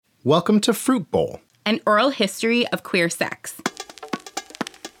Welcome to Fruit Bowl, an oral history of queer sex.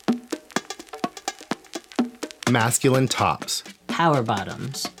 Masculine tops, power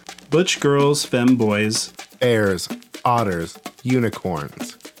bottoms, butch girls, femme boys, bears, otters,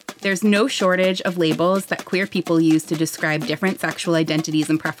 unicorns. There's no shortage of labels that queer people use to describe different sexual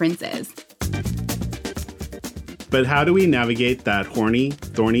identities and preferences. But how do we navigate that horny,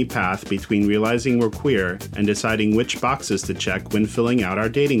 thorny path between realizing we're queer and deciding which boxes to check when filling out our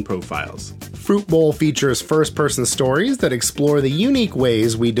dating profiles? Fruit Bowl features first-person stories that explore the unique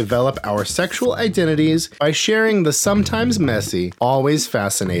ways we develop our sexual identities by sharing the sometimes messy, always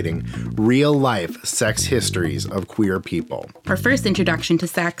fascinating, real-life sex histories of queer people. Our first introduction to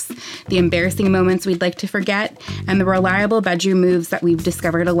sex, the embarrassing moments we'd like to forget, and the reliable bedroom moves that we've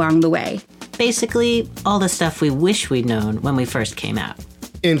discovered along the way. Basically, all the stuff we wish we'd known when we first came out.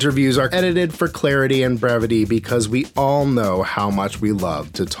 Interviews are edited for clarity and brevity because we all know how much we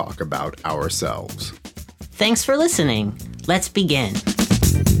love to talk about ourselves. Thanks for listening. Let's begin.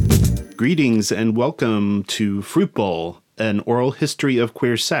 Greetings and welcome to Fruit Bowl, an oral history of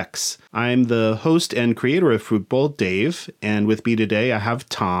queer sex. I'm the host and creator of Fruit Bowl, Dave, and with me today I have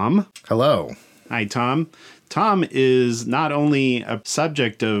Tom. Hello. Hi, Tom. Tom is not only a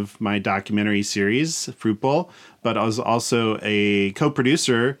subject of my documentary series, Fruit Bowl, but is also a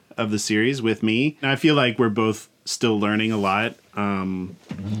co-producer of the series with me. And I feel like we're both still learning a lot, and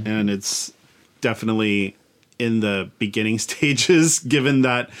it's definitely in the beginning stages, given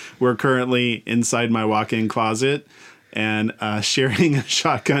that we're currently inside my walk-in closet and sharing a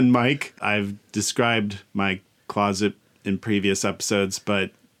shotgun mic. I've described my closet in previous episodes,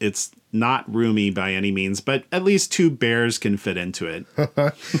 but it's not roomy by any means, but at least two bears can fit into it.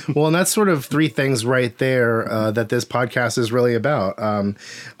 Well, and that's sort of three things right there that this podcast is really about.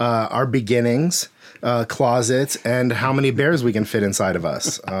 Our beginnings, closets, and how many bears we can fit inside of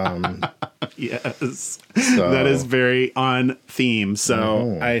us. Yes, that is very on theme.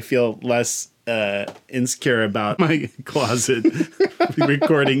 So I feel less insecure about my closet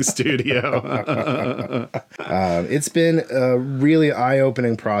recording studio. It's been a really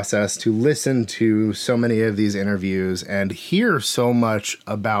eye-opening process to listen to so many of these interviews and hear so much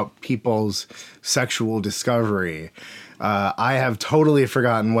about people's sexual discovery. I have totally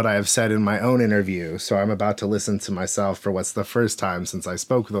forgotten what I have said in my own interview, so I'm about to listen to myself for what's the first time since I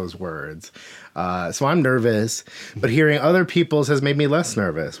spoke those words. So I'm nervous, but hearing other people's has made me less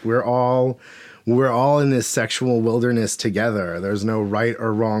nervous. We're all in this sexual wilderness together. There's no right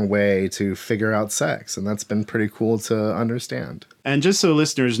or wrong way to figure out sex, and that's been pretty cool to understand. And just so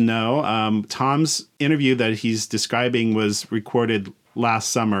listeners know, Tom's interview that he's describing was recorded last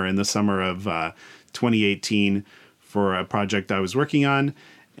summer, in the summer of 2018, for a project I was working on,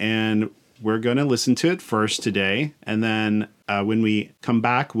 and we're going to listen to it first today, and then when we come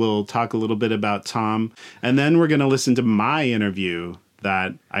back, we'll talk a little bit about Tom, and then we're going to listen to my interview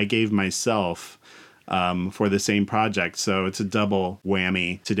that I gave myself for the same project. So it's a double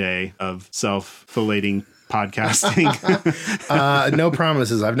whammy today of self-filleting podcasting. No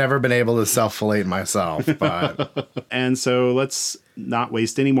promises. I've never been able to self-fillate myself, but... And so let's not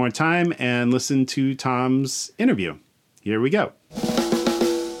waste any more time and listen to Tom's interview. Here we go.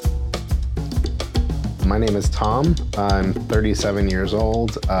 My name is Tom. I'm 37 years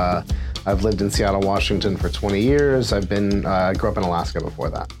old. I've lived in Seattle, Washington for 20 years. I grew up in Alaska before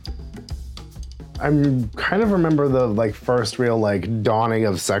that. I kind of remember the first real dawning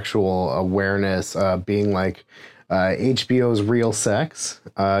of sexual awareness being HBO's Real Sex,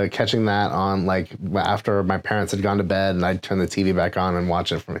 catching that on after my parents had gone to bed and I'd turn the TV back on and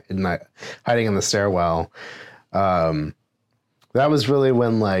watch it from hiding in the stairwell. That was really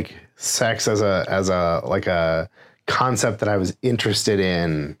when sex as a concept that I was interested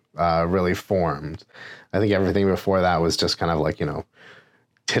in really formed. I think everything before that was just kind of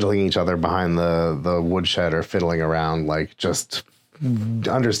tiddling each other behind the woodshed or fiddling around, just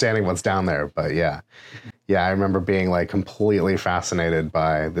understanding what's down there. But yeah, I remember being completely fascinated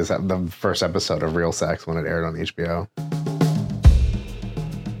by the first episode of Real Sex when it aired on HBO.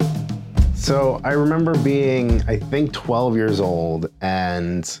 So I remember being, I think, 12 years old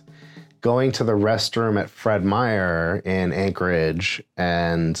and going to the restroom at Fred Meyer in Anchorage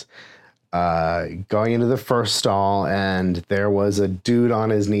and going into the first stall, and there was a dude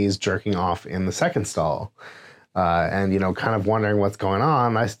on his knees jerking off in the second stall. And, kind of wondering what's going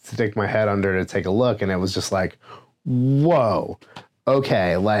on. I stick my head under to take a look, and it was just whoa,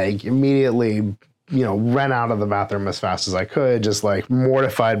 okay, immediately, ran out of the bathroom as fast as I could, just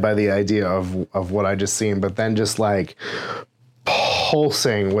mortified by the idea of what I just seen, but then just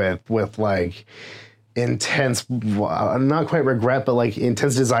pulsing with intense, not quite regret, but like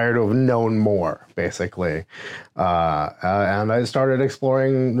intense desire to have known more, basically. And I started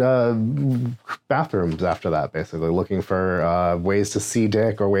exploring bathrooms after that, basically looking for ways to see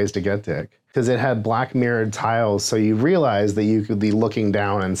dick or ways to get dick. Because it had black mirrored tiles, so you realized that you could be looking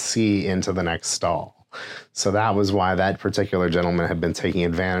down and see into the next stall. So that was why that particular gentleman had been taking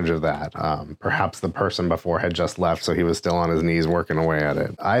advantage of that. Perhaps the person before had just left, so he was still on his knees working away at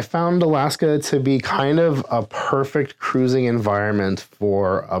it. I found Alaska to be kind of a perfect cruising environment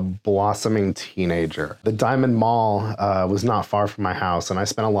for a blossoming teenager. The Diamond Mall was not far from my house, and I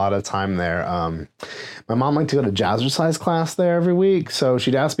spent a lot of time there. My mom liked to go to jazzercise class there every week, so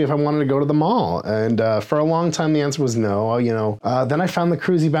she'd ask me if I wanted to go to the mall. And for a long time, the answer was no. Then I found the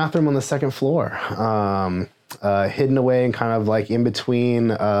cruisy bathroom on the second floor. Hidden away and kind of like in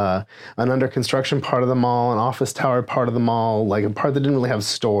between an under construction part of the mall, an office tower part of the mall, like a part that didn't really have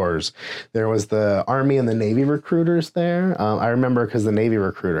stores. There was the Army and the Navy recruiters there. I remember because the Navy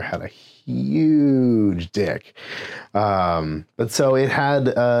recruiter had a huge dick. But so it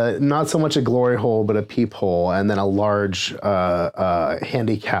had not so much a glory hole, but a peephole, and then a large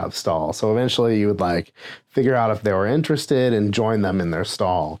handicap stall. So eventually you would like figure out if they were interested and join them in their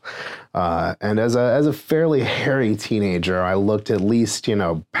stall. And as a fairly hairy teenager, I looked at least,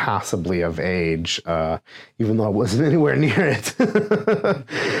 passably of age, even though I wasn't anywhere near it.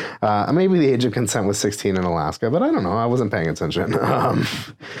 Maybe the age of consent was 16 in Alaska, but I don't know. I wasn't paying attention.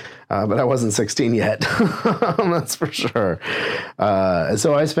 But I wasn't 16 yet. That's for sure.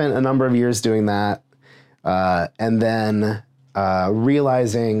 So I spent a number of years doing that. And then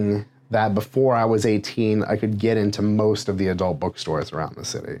realizing that before I was 18, I could get into most of the adult bookstores around the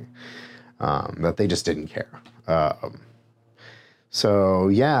city, that they just didn't care. So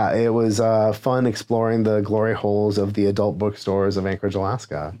yeah, it was fun exploring the glory holes of the adult bookstores of Anchorage,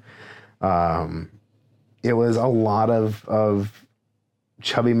 Alaska. It was a lot of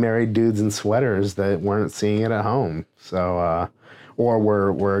chubby married dudes in sweaters that weren't seeing it at home. So, or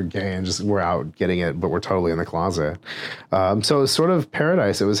we're gay and just we're out getting it, but we're totally in the closet. So it was sort of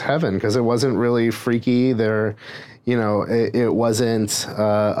paradise. It was heaven because it wasn't really freaky. It wasn't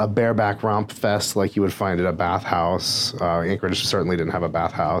a bareback romp fest like you would find at a bathhouse. Anchorage certainly didn't have a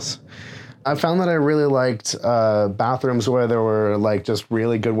bathhouse. I found that I really liked bathrooms where there were like just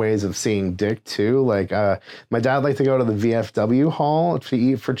really good ways of seeing dick too. Like my dad liked to go to the VFW hall to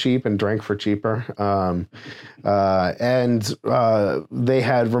eat for cheap and drink for cheaper. And they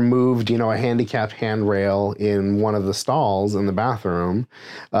had removed, a handicapped handrail in one of the stalls in the bathroom.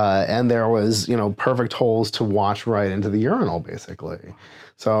 And there was, perfect holes to watch right into the urinal basically.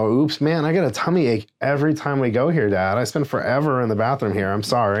 So, oops, man, I get a tummy ache every time we go here, Dad. I spend forever in the bathroom here. I'm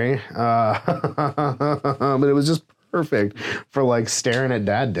sorry. But it was just perfect for, like, staring at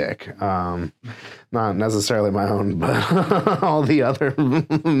dad dick. Not necessarily my own, but all the other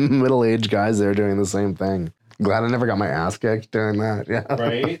middle-aged guys there doing the same thing. Glad I never got my ass kicked doing that. Yeah.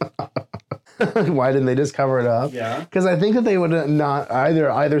 Right? Why didn't they just cover it up? Yeah. Because I think that they would not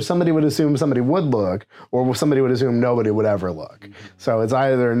either somebody would assume somebody would look or somebody would assume nobody would ever look. Mm-hmm. So it's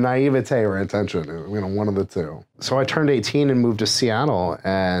either naivete or intention, one of the two. So I turned 18 and moved to Seattle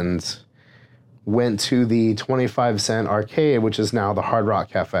and went to the 25-cent arcade, which is now the Hard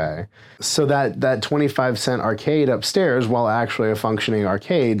Rock Cafe. So that 25-cent arcade upstairs, while actually a functioning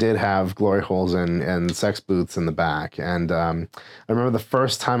arcade, did have glory holes and sex booths in the back. And I remember the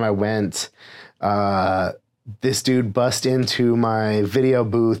first time I went, this dude bust into my video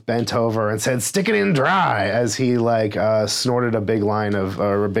booth, bent over, and said, "Stick it in dry," as he snorted a big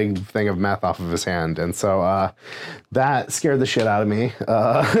thing of meth off of his hand. And so that scared the shit out of me.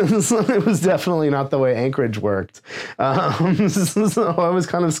 So it was definitely not the way Anchorage worked. So I was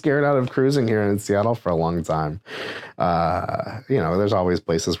kind of scared out of cruising here in Seattle for a long time. There's always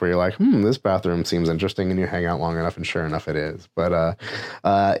places where you're like, this bathroom seems interesting, and you hang out long enough, and sure enough, it is. But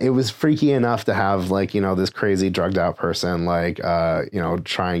it was freaky enough to have this crazy drugged out person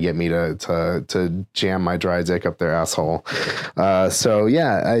try and get me to jam my dry dick up their asshole. So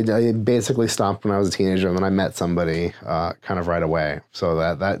yeah, I basically stopped when I was a teenager, and then I met somebody kind of right away. So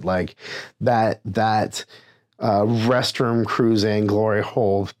that restroom cruising glory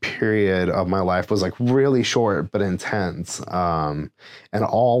hole period of my life was really short but intense, and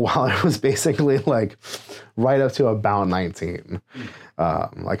all while I was basically right up to about 19.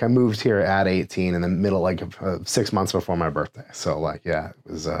 I moved here at 18 in the middle 6 months before my birthday. So it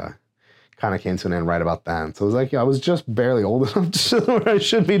was kind of came to an end right about then. So it was I was just barely old enough to where I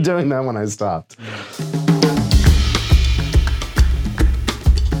should be doing that when I stopped.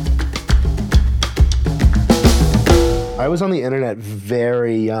 I was on the internet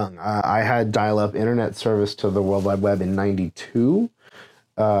very young. I had dial-up internet service to the World Wide Web in '92.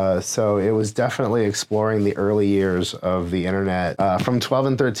 So it was definitely exploring the early years of the internet. From 12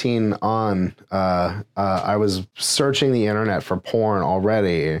 and 13 on, I was searching the internet for porn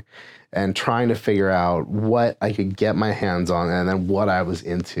already and trying to figure out what I could get my hands on and then what I was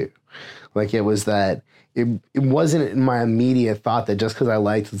into. Like it was that it wasn't my immediate thought that just because I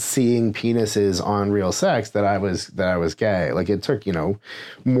liked seeing penises on Real Sex that I was gay. Like it took,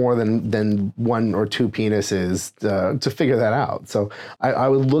 more than one or two penises to figure that out. So I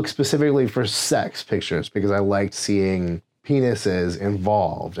would look specifically for sex pictures because I liked seeing penises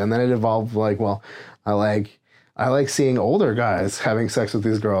involved. And then it evolved like, well, I like seeing older guys having sex with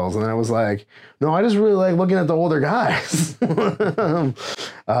these girls. And then I was like, no, I just really like looking at the older guys.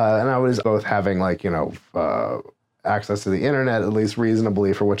 And I was both having access to the internet, at least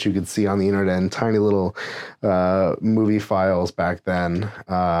reasonably for what you could see on the internet in tiny little movie files back then.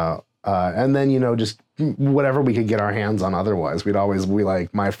 And then, just whatever we could get our hands on otherwise.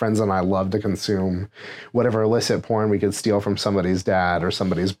 My friends and I loved to consume whatever illicit porn we could steal from somebody's dad or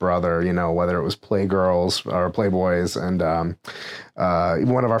somebody's brother, whether it was Playgirls or Playboys. And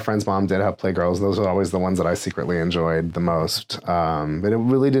one of our friends' mom did have Playgirls. Those are always the ones that I secretly enjoyed the most. But it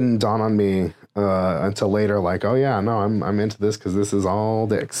really didn't dawn on me until later, like, oh yeah, no, I'm into this because this is all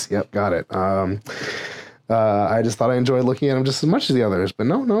dicks. Yep, got it. I just thought I enjoyed looking at them just as much as the others, but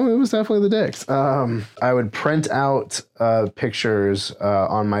no, it was definitely the dicks. I would print out pictures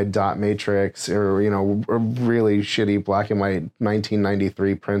on my dot matrix or, a really shitty black and white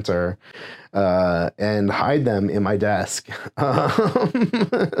 1993 printer and hide them in my desk. And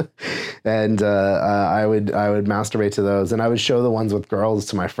I would masturbate to those, and I would show the ones with girls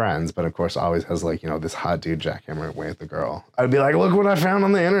to my friends, but of course always has this hot dude jackhammering away at the girl. I'd be like, look what I found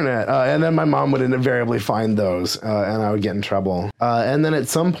on the internet. And then my mom would invariably find those and I would get in trouble. And then at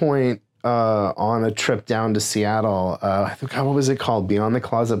some point on a trip down to Seattle, I think, what was it called? Beyond the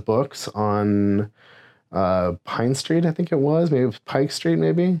Closet Books on Pine Street, I think it was. Maybe it was Pike Street,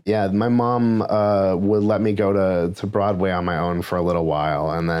 maybe. Yeah, my mom would let me go to Broadway on my own for a little while,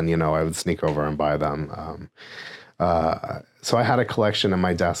 and then, I would sneak over and buy them. So I had a collection in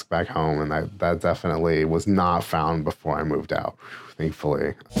my desk back home, and that definitely was not found before I moved out,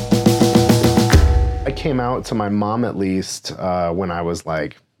 thankfully. I came out to my mom, at least, when I was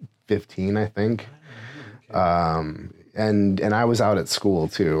like 15, I think. And I was out at school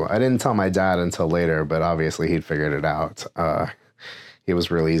too. I didn't tell my dad until later, but obviously he'd figured it out. It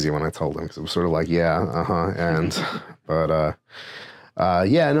was real easy when I told him because it was sort of like,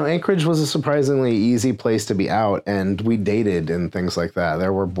 Anchorage was a surprisingly easy place to be out, and we dated and things like that.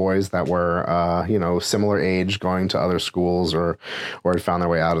 There were boys that were, similar age going to other schools or had found their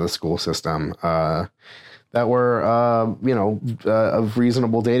way out of the school system. That were, of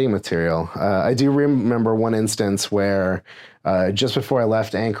reasonable dating material. I do remember one instance where just before I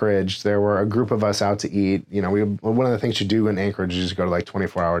left Anchorage, there were a group of us out to eat. One of the things you do in Anchorage is you go to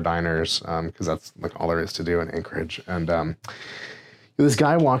 24-hour diners because that's all there is to do in Anchorage. And this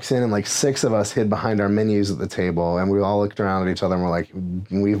guy walks in and 6 of us hid behind our menus at the table, and we all looked around at each other and we're like,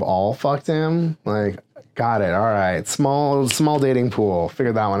 we've all fucked him? Got it. All right. Small dating pool.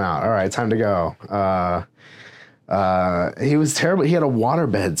 Figured that one out. All right. Time to go. He was terrible. He had a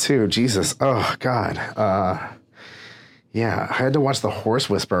waterbed too. Jesus. Oh God. Yeah. I had to watch The Horse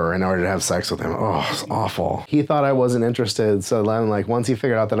Whisperer in order to have sex with him. Oh, it's awful. He thought I wasn't interested. So then once he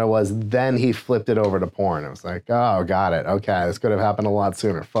figured out that I was, then he flipped it over to porn. It was like, oh, got it. Okay. This could have happened a lot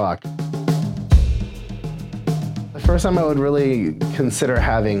sooner. Fuck. The first time I would really consider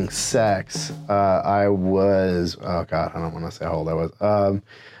having sex, I was, oh God, I don't want to say how old I was.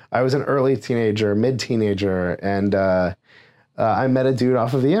 I was an early teenager, mid-teenager, and I met a dude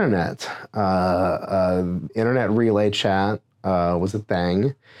off of the internet. Internet relay chat was a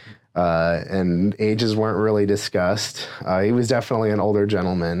thing, and ages weren't really discussed. He was definitely an older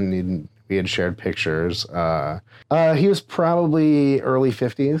gentleman. We had shared pictures. He was probably early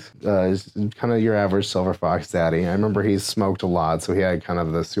 50s, kind of your average silver fox daddy. I remember he smoked a lot, so he had kind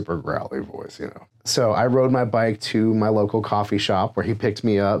of the super growly voice, So I rode my bike to my local coffee shop where he picked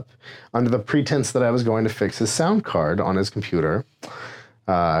me up under the pretense that I was going to fix his sound card on his computer.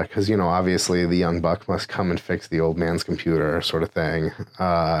 Because, obviously the young buck must come and fix the old man's computer sort of thing.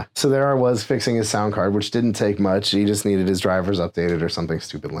 So there I was fixing his sound card, which didn't take much. He just needed his drivers updated or something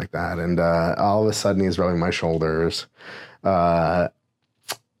stupid like that. And all of a sudden he's rubbing my shoulders. And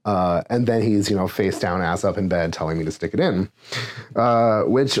then he's, face down, ass up in bed telling me to stick it in.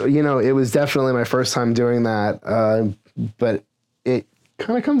 Which, it was definitely my first time doing that. But it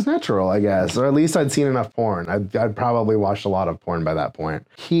kind of comes natural, I guess, or at least I'd seen enough porn. I'd probably watched a lot of porn by that point.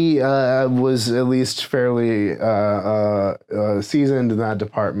 He was at least fairly seasoned in that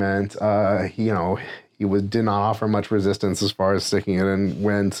department. He did not offer much resistance as far as sticking it in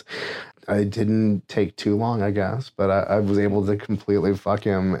went. It didn't take too long, I guess, but I was able to completely fuck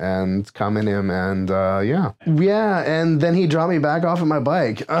him and come in him, and yeah, and then he dropped me back off of my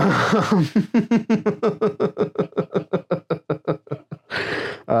bike.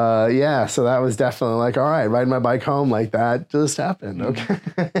 Yeah, so that was definitely like, all right, riding my bike home, like that just happened.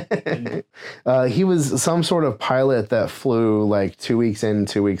 Okay. He was some sort of pilot that flew like 2 weeks in,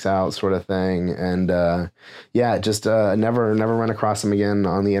 2 weeks out sort of thing. And yeah, just never run across him again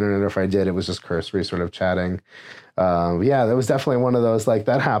on the internet. If I did, it was just cursory sort of chatting. Yeah, that was definitely one of those, like,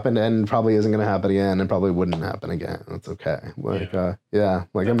 that happened and probably isn't going to happen again and probably wouldn't happen again. That's okay. Like, yeah,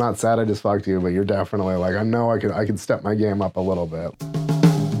 like, I'm not sad I just fucked you, but you're definitely like, I know I could step my game up a little bit.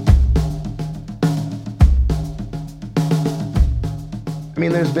 I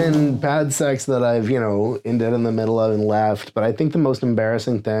mean, there's been bad sex that I've, ended in the middle of and left, but I think the most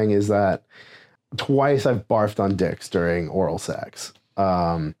embarrassing thing is that twice I've barfed on dicks during oral sex.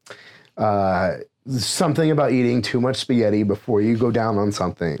 Something about eating too much spaghetti before you go down on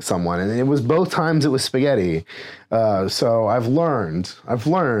someone. And it was both times it was spaghetti. So I've learned,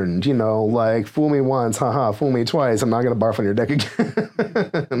 like, fool me once, fool me twice. I'm not going to barf on your dick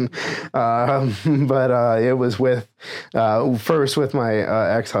again. But it was first with my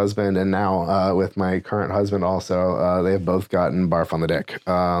ex-husband and now with my current husband also. They have both gotten barf on the dick.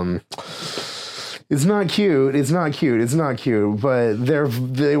 It's not cute, but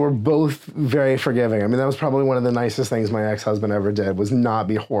they were both very forgiving. I mean, that was probably one of the nicest things my ex-husband ever did, was not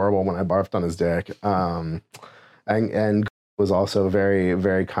be horrible when I barfed on his dick. And was also very,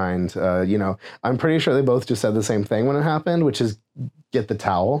 very kind. I'm pretty sure they both just said the same thing when it happened, which is get the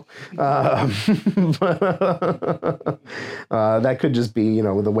towel. But that could just be,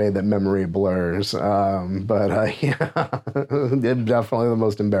 the way that memory blurs. Yeah, definitely the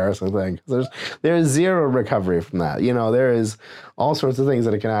most embarrassing thing. There's zero recovery from that. There is all sorts of things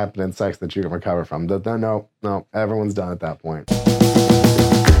that can happen in sex that you can recover from. No, everyone's done at that point.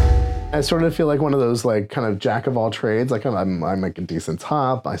 I sort of feel like one of those, like, kind of jack of all trades. Like, I make a decent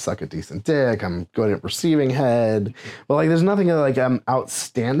top, I suck a decent dick, I'm good at receiving head. But, like, there's nothing like I'm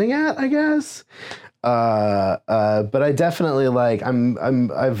outstanding at, I guess. But I definitely, like,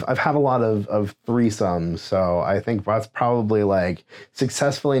 I've had a lot of threesomes, so I think that's probably, like,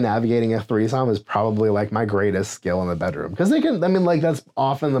 successfully navigating a threesome is probably, like, my greatest skill in the bedroom, because that's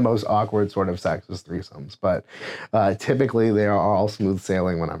often the most awkward sort of sex is threesomes, but typically they are all smooth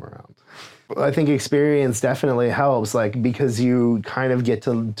sailing when I'm around. I think experience definitely helps, like, because you kind of get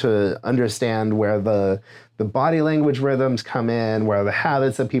to understand where the body language rhythms come in, where the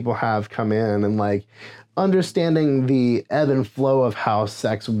habits that people have come in, and, like, understanding the ebb and flow of how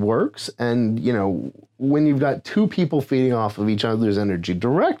sex works. And, when you've got two people feeding off of each other's energy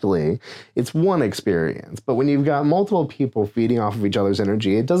directly, it's one experience. But when you've got multiple people feeding off of each other's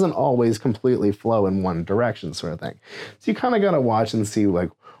energy, it doesn't always completely flow in one direction, sort of thing. So you kind of got to watch and see, like,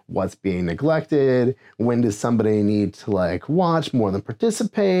 what's being neglected, when does somebody need to, like, watch more than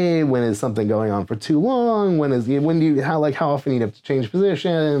participate, when is something going on for too long, how often you have to change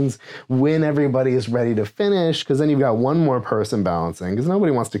positions, when everybody is ready to finish, because then you've got one more person balancing, because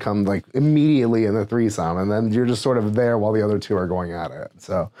nobody wants to come, like, immediately in the threesome, and then you're just sort of there while the other two are going at it.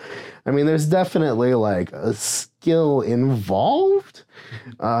 So, I mean, there's definitely, like, a skill involved,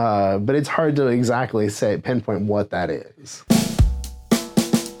 but it's hard to exactly pinpoint what that is.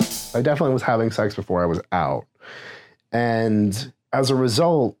 I definitely was having sex before I was out. And as a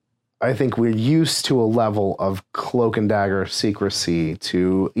result, I think we're used to a level of cloak and dagger secrecy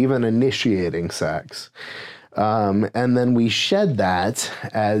to even initiating sex. And then we shed that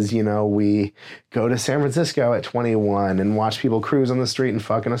as, we go to San Francisco at 21 and watch people cruise on the street and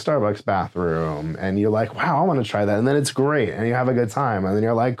fuck in a Starbucks bathroom. And you're like, wow, I want to try that. And then it's great. And you have a good time. And then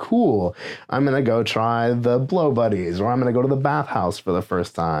you're like, cool, I'm going to go try the Blow Buddies, or I'm going to go to the bathhouse for the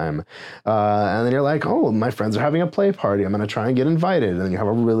first time. And then you're like, oh, my friends are having a play party, I'm going to try and get invited. And then you have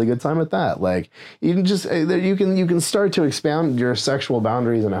a really good time at that. Like, you can start to expand your sexual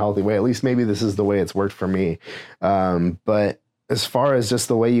boundaries in a healthy way. At least maybe this is the way it's worked for me. But as far as just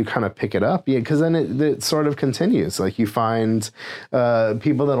the way you kind of pick it up, because then it sort of continues. Like, you find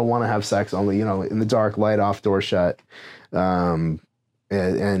people that'll want to have sex only, in the dark, light off, door shut. And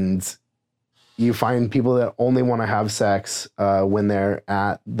You find people that only want to have sex when they're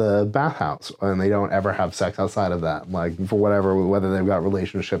at the bathhouse, and they don't ever have sex outside of that, like for whatever, whether they've got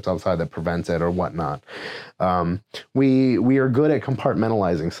relationships outside that prevent it or whatnot. We are good at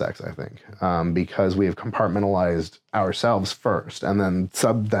compartmentalizing sex, I think, because we have compartmentalized ourselves first and then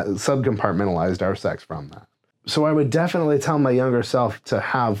sub-compartmentalized our sex from that. So I would definitely tell my younger self to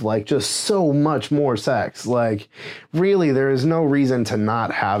have like just so much more sex. Like really, there is no reason to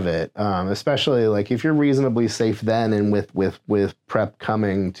not have it. Especially like if you're reasonably safe then and with PrEP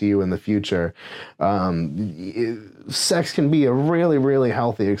coming to you in the future, sex can be a really, really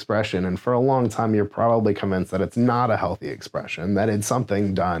healthy expression. And for a long time, you're probably convinced that it's not a healthy expression, that it's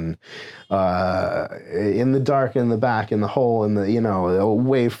something done in the dark, in the back, in the hole, in the,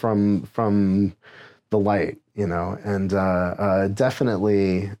 away from the light, and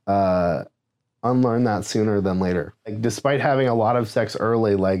definitely unlearn that sooner than later. Like, despite having a lot of sex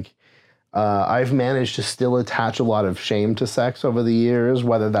early, like I've managed to still attach a lot of shame to sex over the years,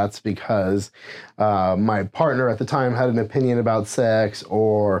 whether that's because my partner at the time had an opinion about sex,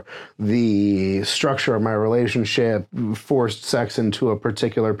 or the structure of my relationship forced sex into a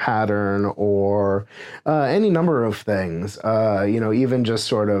particular pattern, or any number of things. Even just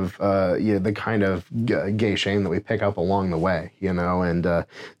sort of the kind of gay shame that we pick up along the way, and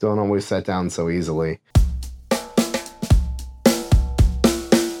don't always set down so easily.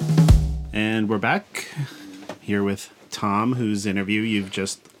 And we're back here with Tom, whose interview you've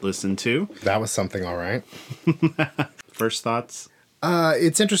just listened to. That was something, all right. First thoughts?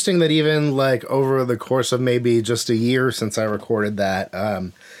 It's interesting that even like over the course of maybe just a year since I recorded that,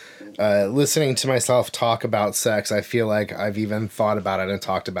 listening to myself talk about sex, I feel like I've even thought about it and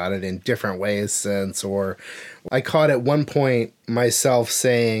talked about it in different ways since, or I caught at one point myself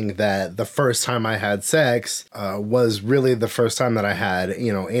saying that the first time I had sex was really the first time that I had,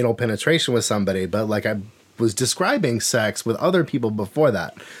 anal penetration with somebody, but like I was describing sex with other people before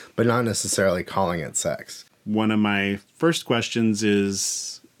that, but not necessarily calling it sex. One of my first questions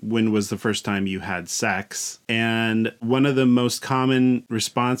is, when was the first time you had sex? And one of the most common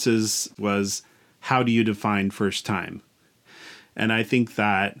responses was, how do you define first time? And I think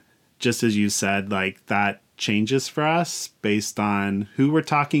that, just as you said, like that changes for us based on who we're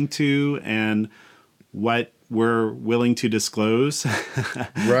talking to and what we're willing to disclose.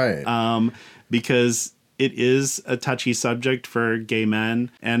 Right. Because it is a touchy subject for gay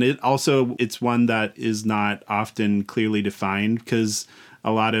men. And it's one that is not often clearly defined, because a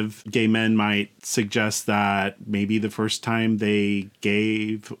lot of gay men might suggest that maybe the first time they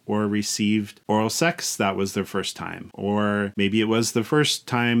gave or received oral sex, that was their first time. Or maybe it was the first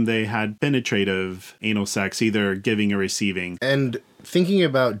time they had penetrative anal sex, either giving or receiving. And thinking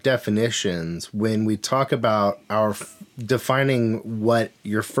about definitions, when we talk about defining what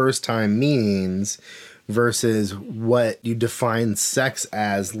your first time means versus what you define sex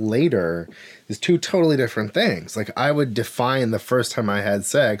as later, is two totally different things. Like, I would define the first time I had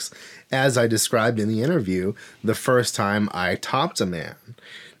sex, as I described in the interview, the first time I topped a man.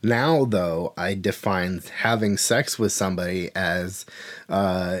 Now, though, I define having sex with somebody as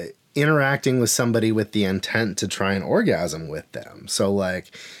interacting with somebody with the intent to try and orgasm with them. So,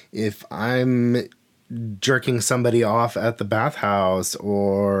 like, if I'm jerking somebody off at the bathhouse,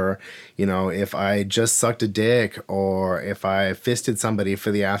 or if I just sucked a dick, or if I fisted somebody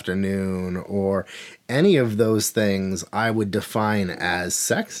for the afternoon, or any of those things, I would define as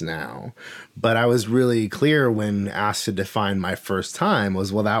sex now. But I was really clear when asked to define my first time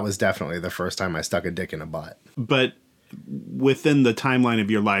that was definitely the first time I stuck a dick in a butt. But within the timeline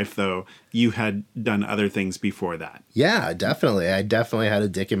of your life, though, you had done other things before that. Yeah, definitely. I definitely had a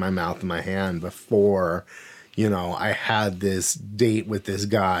dick in my mouth and my hand before, I had this date with this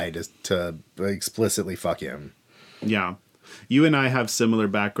guy to explicitly fuck him. Yeah. You and I have similar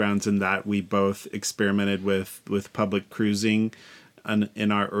backgrounds in that we both experimented with public cruising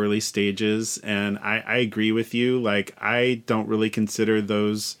in our early stages. And I agree with you. Like, I don't really consider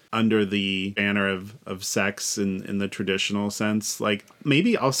those under the banner of sex in the traditional sense. Like,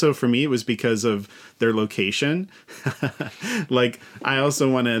 maybe also for me, it was because of their location. Like, I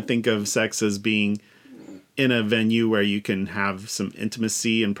also want to think of sex as being in a venue where you can have some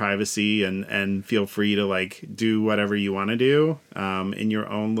intimacy and privacy and feel free to like do whatever you want to do in your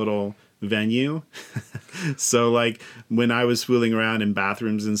own little venue. So like when I was fooling around in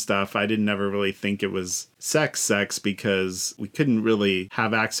bathrooms and stuff, I didn't ever really think it was sex because we couldn't really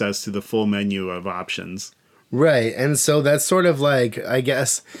have access to the full menu of options. Right. And so that's sort of like, I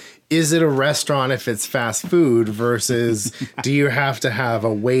guess, is it a restaurant if it's fast food versus do you have to have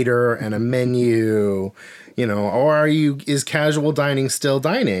a waiter and a menu, or is casual dining still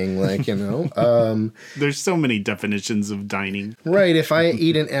dining? There's so many definitions of dining. Right. If I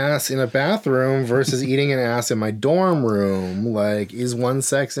eat an ass in a bathroom versus eating an ass in my dorm room, is one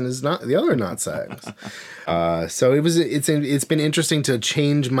sex and is not the other not sex? So it's been interesting to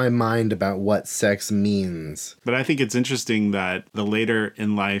change my mind about what sex means. But I think it's interesting that the later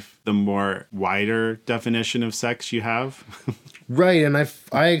in life, the more wider definition of sex you have. Right, and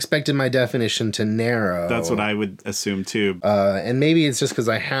I expected my definition to narrow. That's what I would assume too. And maybe it's just because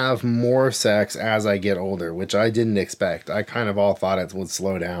I have more sex as I get older, which I didn't expect. I kind of all thought it would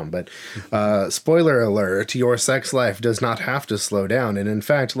slow down. But spoiler alert, your sex life does not have to slow down. And in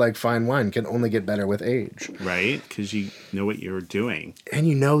fact, like fine wine, can only get better with age. Right, because you know what you're doing. And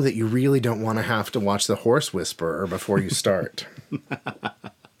you know that you really don't want to have to watch The Horse Whisperer before you start.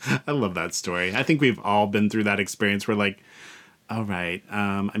 I love that story. I think we've all been through that experience where all right,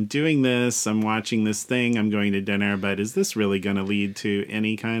 I'm doing this, I'm watching this thing, I'm going to dinner, but is this really going to lead to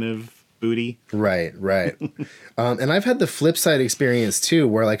any kind of booty? Right. And I've had the flip side experience too,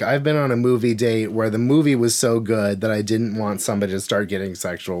 where I've been on a movie date where the movie was so good that I didn't want somebody to start getting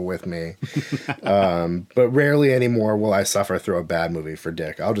sexual with me. But rarely anymore will I suffer through a bad movie for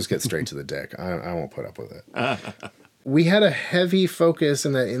dick. I'll just get straight to the dick. I won't put up with it. We had a heavy focus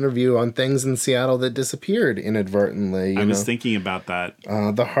in that interview on things in Seattle that disappeared inadvertently. I was thinking about that.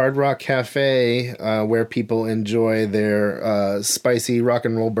 The Hard Rock Cafe, where people enjoy their spicy rock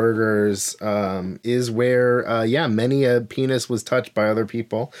and roll burgers, is where, many a penis was touched by other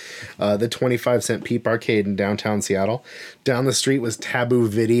people. The 25-cent Peep Arcade in downtown Seattle. Down the street was Taboo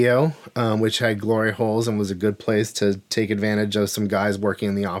Video, which had glory holes and was a good place to take advantage of some guys working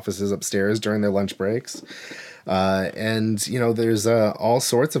in the offices upstairs during their lunch breaks. There's all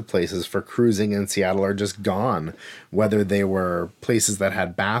sorts of places for cruising in Seattle are just gone, whether they were places that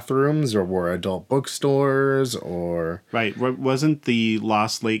had bathrooms or were adult bookstores or... Right. Wasn't the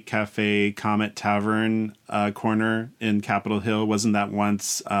Lost Lake Cafe Comet Tavern corner in Capitol Hill, wasn't that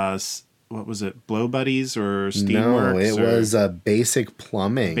once... what was it, Blow Buddies or Steamworks? No, it was Basic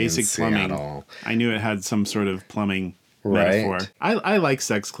Plumbing. Basic Plumbing. Seattle. I knew it had some sort of plumbing right. metaphor. I like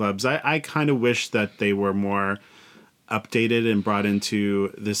sex clubs. I kind of wish that they were more updated and brought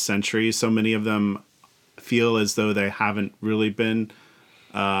into this century. So many of them feel as though they haven't really been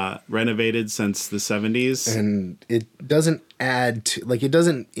renovated since the 70s. And it doesn't add to, it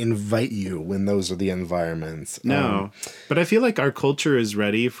doesn't invite you when those are the environments. No, but I feel like our culture is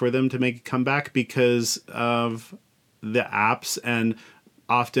ready for them to make a comeback because of the apps and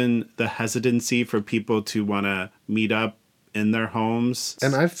often the hesitancy for people to want to meet up in their homes.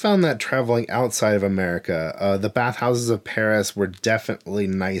 And I've found that traveling outside of America, the bathhouses of Paris were definitely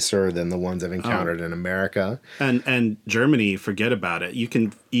nicer than the ones I've encountered in America. And Germany, forget about it. You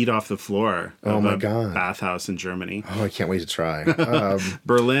can eat off the floor of a bathhouse in Germany. Oh, I can't wait to try.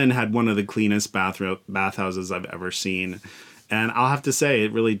 Berlin had one of the cleanest bathhouses I've ever seen. And I'll have to say,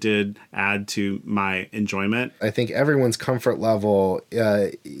 it really did add to my enjoyment. I think everyone's comfort level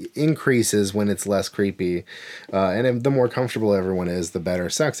increases when it's less creepy. And the more comfortable everyone is, the better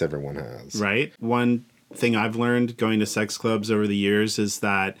sex everyone has. Right. One thing I've learned going to sex clubs over the years is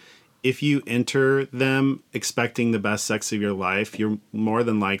that if you enter them expecting the best sex of your life, you're more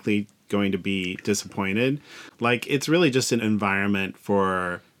than likely going to be disappointed. It's really just an environment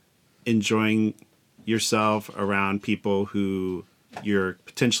for enjoying yourself around people who you're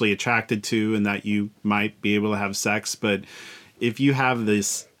potentially attracted to and that you might be able to have sex. But if you have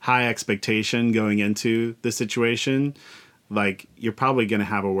this high expectation going into the situation, you're probably going to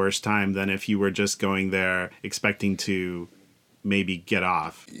have a worse time than if you were just going there expecting to maybe get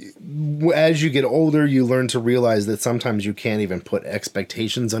off. As you get older, you learn to realize that sometimes you can't even put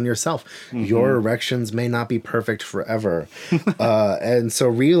expectations on yourself. Mm-hmm. Your erections may not be perfect forever. And so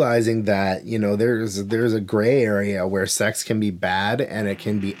realizing that, there's a gray area where sex can be bad and it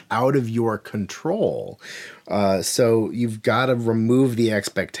can be out of your control. So you've got to remove the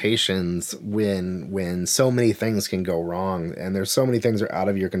expectations when so many things can go wrong and there's so many things are out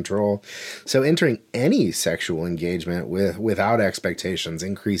of your control. So entering any sexual engagement without expectations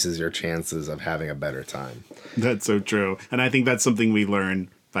increases your chances of having a better time. That's so true. And I think that's something we learn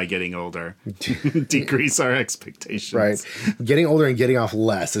by getting older. Decrease our expectations. Right. Getting older and getting off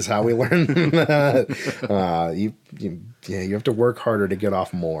less is how we learn that. You have to work harder to get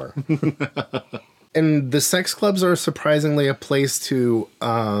off more. And the sex clubs are surprisingly a place to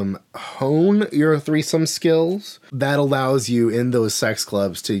hone your threesome skills. That allows you in those sex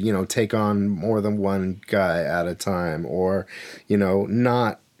clubs to, take on more than one guy at a time or,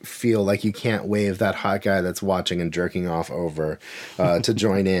 not feel like you can't wave that hot guy that's watching and jerking off over to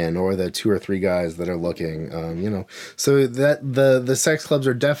join in, or the 2 or 3 guys that are looking, so that the sex clubs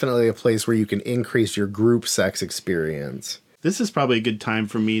are definitely a place where you can increase your group sex experience. This is probably a good time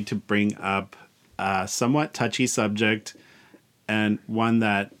for me to bring up a somewhat touchy subject, and one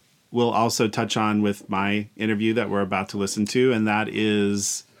that we'll also touch on with my interview that we're about to listen to, and that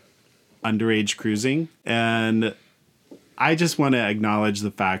is underage cruising. And I just want to acknowledge the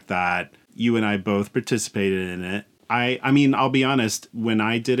fact that you and I both participated in it. I mean, I'll be honest, when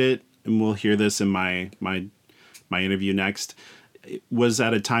I did it, and we'll hear this in my interview next, it was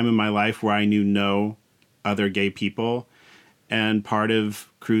at a time in my life where I knew no other gay people. And part of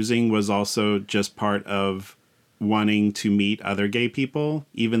cruising was also just part of wanting to meet other gay people,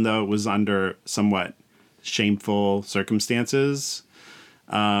 even though it was under somewhat shameful circumstances.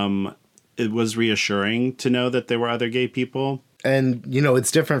 It was reassuring to know that there were other gay people. And,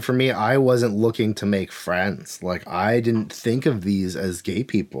 it's different for me. I wasn't looking to make friends. Like, I didn't think of these as gay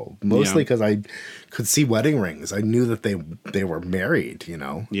people, mostly because I could see wedding rings. I knew that they were married,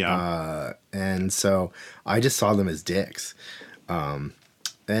 Yeah. And so I just saw them as dicks.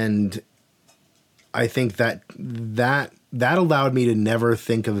 And I think that allowed me to never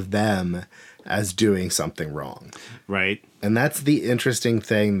think of them as doing something wrong. Right. And that's the interesting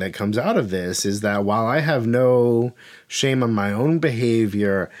thing that comes out of this, is that while I have no shame on my own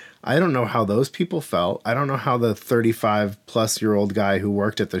behavior, I don't know how those people felt. I don't know how the 35-plus-year-old guy who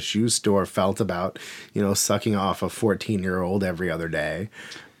worked at the shoe store felt about, sucking off a 14-year-old every other day.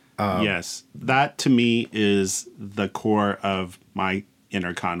 Yes. That, to me, is the core of my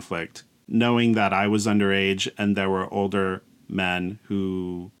inner conflict. Knowing that I was underage and there were older men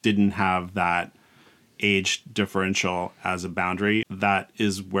who didn't have that age differential as a boundary, that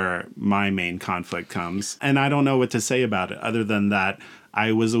is where my main conflict comes. And I don't know what to say about it other than that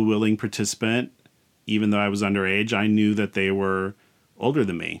I was a willing participant. Even though I was underage, I knew that they were older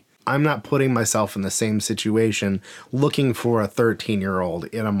than me. I'm not putting myself in the same situation looking for a 13-year-old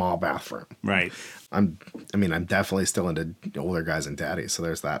in a mall bathroom. Right. I'm definitely still into older guys and daddies, so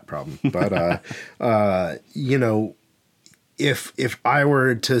there's that problem. But, if I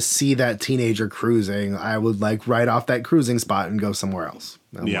were to see that teenager cruising, I would write off that cruising spot and go somewhere else.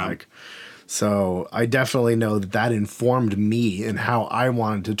 So I definitely know that informed me in how I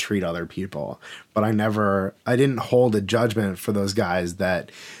wanted to treat other people. But I didn't hold a judgment for those guys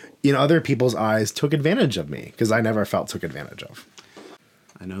that in other people's eyes took advantage of me, because I never felt took advantage of.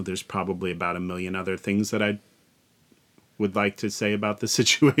 I know there's probably about a million other things that I would like to say about the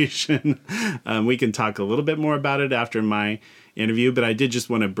situation. We can talk a little bit more about it after my interview, but I did just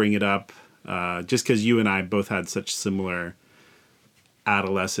want to bring it up just because you and I both had such similar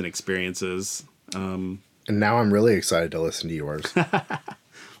adolescent experiences. And now I'm really excited to listen to yours.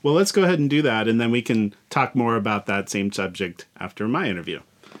 Well, let's go ahead and do that, and then we can talk more about that same subject after my interview.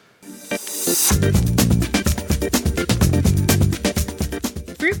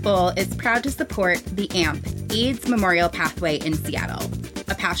 Fruitful is proud to support the AMP, AIDS Memorial Pathway in Seattle,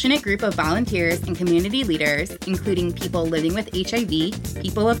 a passionate group of volunteers and community leaders, including people living with HIV,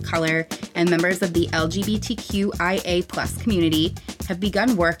 people of color, and members of the LGBTQIA+ community, have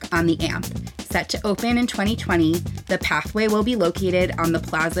begun work on the AMP. Set to open in 2020, the pathway will be located on the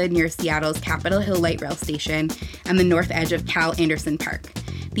plaza near Seattle's Capitol Hill Light Rail Station and the north edge of Cal Anderson Park.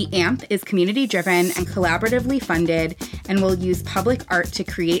 The AMP is community-driven and collaboratively funded and will use public art to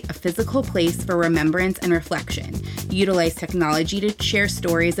create a physical place for remembrance and reflection, utilize technology to share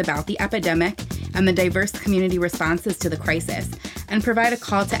stories about the epidemic and the diverse community responses to the crisis, and provide a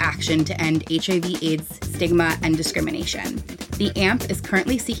call to action to end HIV/AIDS stigma and discrimination. The AMP is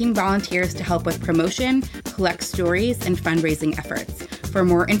currently seeking volunteers to help with promotion, collect stories, and fundraising efforts. For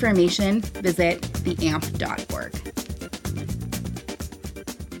more information, visit theamp.org.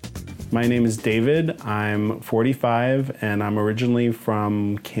 My name is David. I'm 45, and I'm originally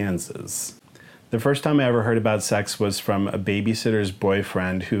from Kansas. The first time I ever heard about sex was from a babysitter's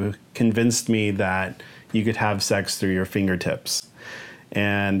boyfriend who convinced me that you could have sex through your fingertips.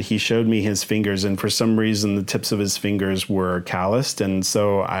 And he showed me his fingers, and for some reason the tips of his fingers were calloused, and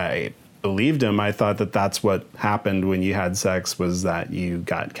so I believed him. I thought that that's what happened when you had sex, was that you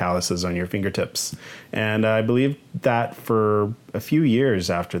got calluses on your fingertips. And I believed that for a few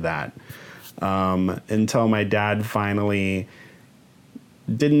years after that, until my dad finally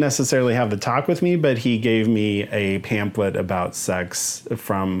didn't necessarily have the talk with me, but he gave me a pamphlet about sex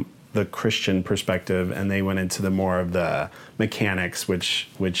from the Christian perspective, and they went into the more of the mechanics, which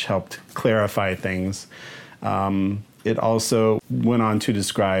helped clarify things. It also went on to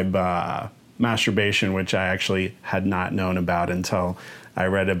describe masturbation, which I actually had not known about until I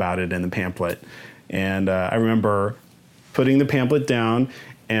read about it in the pamphlet. And I remember putting the pamphlet down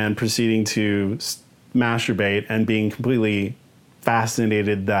and proceeding to masturbate and being completely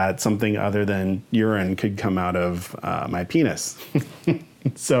fascinated that something other than urine could come out of my penis.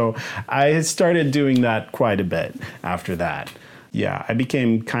 So I started doing that quite a bit after that. Yeah, I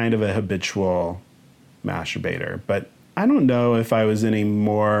became kind of a habitual masturbator, but I don't know if I was any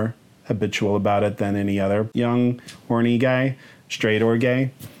more habitual about it than any other young, horny guy, straight or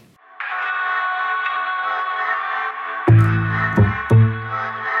gay.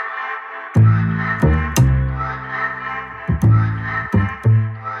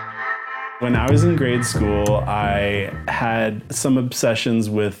 When I was in grade school, I had some obsessions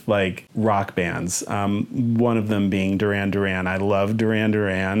with like rock bands. One of them being Duran Duran. I loved Duran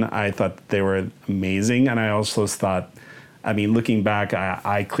Duran. I thought that they were amazing. And I also thought, I mean, looking back,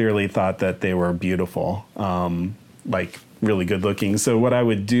 I clearly thought that they were beautiful, like really good looking. So what I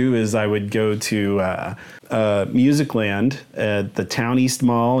would do is I would go to Musicland at the Town East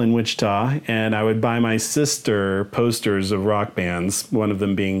Mall in Wichita, and I would buy my sister posters of rock bands, one of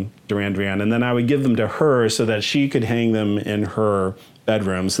them being Duran Duran, and then I would give them to her so that she could hang them in her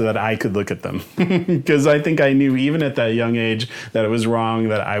bedroom so that I could look at them. Because I think I knew even at that young age that it was wrong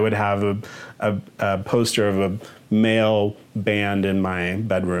that I would have a poster of a male band in my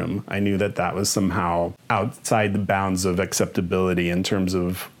bedroom. I knew that that was somehow outside the bounds of acceptability in terms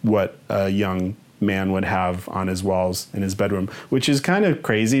of what a young man would have on his walls in his bedroom, which is kind of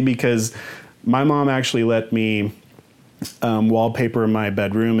crazy because my mom actually let me wallpaper my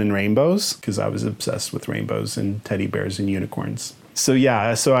bedroom in rainbows because I was obsessed with rainbows and teddy bears and unicorns. So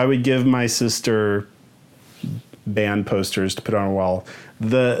yeah, so I would give my sister band posters to put on a wall.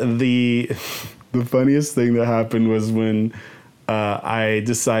 The funniest thing that happened was when I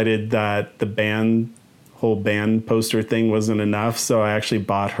decided that the whole band poster thing wasn't enough, so I actually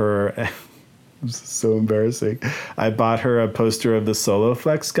bought her. This is so embarrassing. I bought her a poster of the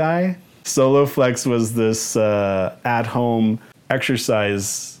Soloflex guy. Soloflex was this at-home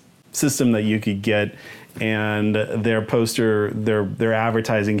exercise system that you could get, and their poster, their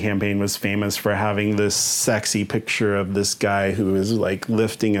advertising campaign was famous for having this sexy picture of this guy who was like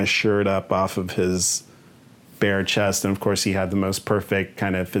lifting a shirt up off of his bare chest, and of course he had the most perfect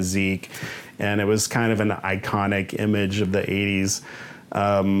kind of physique, and it was kind of an iconic image of the 80s.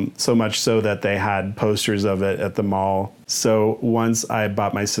 So much so that they had posters of it at the mall. So once I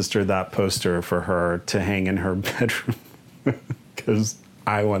bought my sister that poster for her to hang in her bedroom because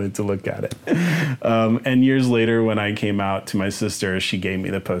I wanted to look at it. And years later, when I came out to my sister, she gave me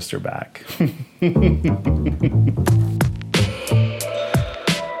the poster back.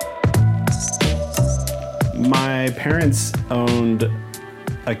 My parents owned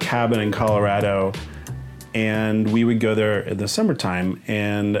a cabin in Colorado, and we would go there in the summertime,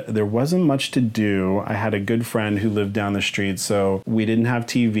 and there wasn't much to do. I had a good friend who lived down the street, so we didn't have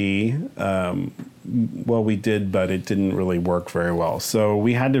TV. Well, we did, but it didn't really work very well. So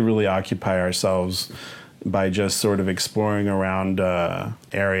we had to really occupy ourselves by just sort of exploring around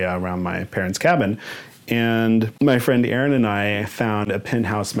area around my parents' cabin. And my friend Aaron and I found a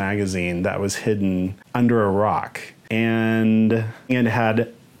Penthouse magazine that was hidden under a rock, and it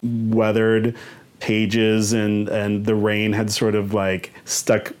had weathered pages, and the rain had sort of like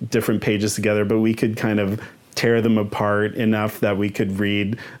stuck different pages together, but we could kind of tear them apart enough that we could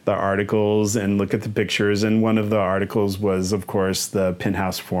read the articles and look at the pictures. And one of the articles was, of course, the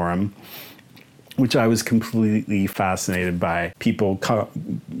Penthouse Forum, which I was completely fascinated by. People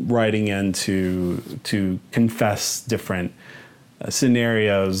writing in to confess different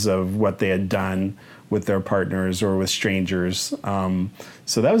scenarios of what they had done with their partners or with strangers.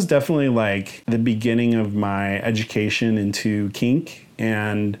 So that was definitely like the beginning of my education into kink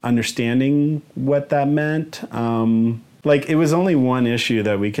and understanding what that meant. Like it was only one issue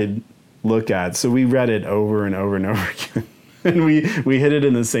that we could look at, so we read it over and over and over again. And we hid it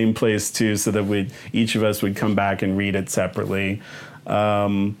in the same place too, so that each of us would come back and read it separately.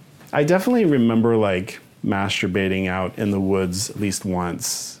 I definitely remember like masturbating out in the woods at least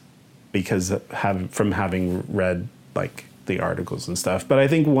once because from having read like the articles and stuff. But I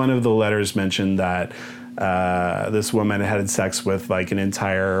think one of the letters mentioned that this woman had sex with like an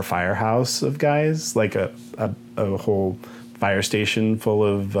entire firehouse of guys, like a whole fire station full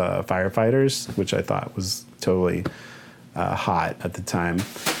of firefighters, which I thought was totally hot at the time.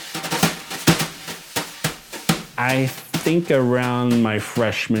 I think around my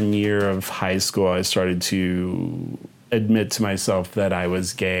freshman year of high school, I started to admit to myself that I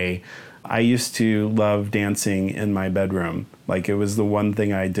was gay. I used to love dancing in my bedroom. Like it was the one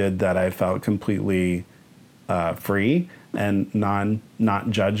thing I did that I felt completely free. and not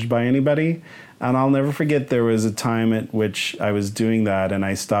judged by anybody. And I'll never forget, there was a time at which I was doing that and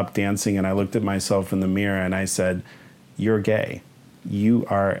I stopped dancing and I looked at myself in the mirror and I said, "You're gay. You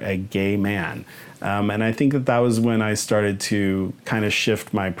are a gay man." And I think that was when I started to kind of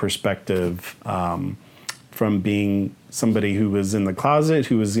shift my perspective from being somebody who was in the closet,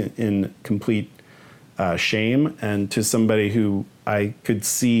 who was in complete shame, and to somebody who I could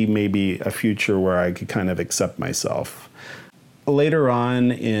see maybe a future where I could kind of accept myself. Later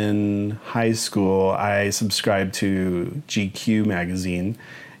on in high school, I subscribed to GQ magazine,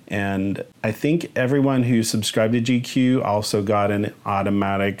 and I think everyone who subscribed to GQ also got an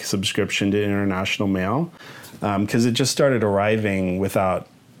automatic subscription to International Mail, because it just started arriving without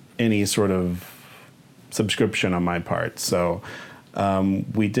any sort of subscription on my part. So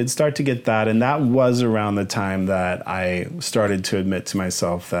we did start to get that, and that was around the time that I started to admit to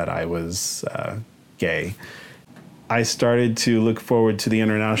myself that I was gay. I started to look forward to the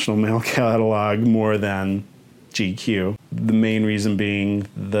International Mail catalog more than GQ. The main reason being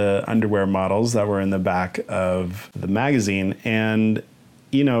the underwear models that were in the back of the magazine. And,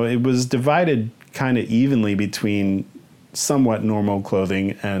 you know, it was divided kind of evenly between somewhat normal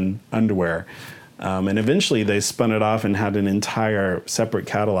clothing and underwear. And eventually they spun it off and had an entire separate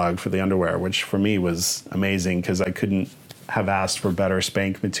catalog for the underwear, which for me was amazing because I couldn't have asked for better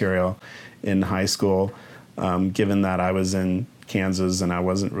Spank material in high school. Given that I was in Kansas and I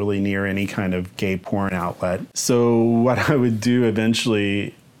wasn't really near any kind of gay porn outlet. So what I would do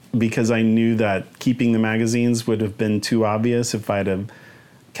eventually, because I knew that keeping the magazines would have been too obvious if I'd have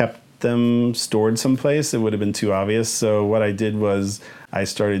kept them stored someplace, it would have been too obvious. So what I did was I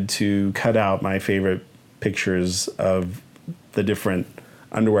started to cut out my favorite pictures of the different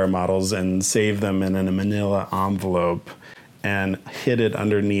underwear models and save them in a manila envelope and hid it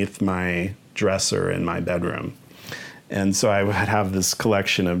underneath my dresser in my bedroom. And so I would have this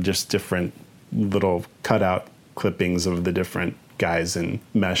collection of just different little cutout clippings of the different guys in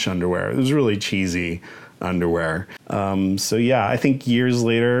mesh underwear. It was really cheesy underwear. So yeah, I think years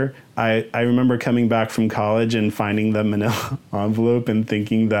later, I remember coming back from college and finding the manila envelope and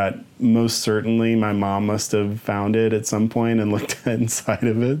thinking that most certainly my mom must have found it at some point and looked inside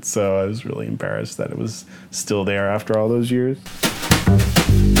of it. So I was really embarrassed that it was still there after all those years.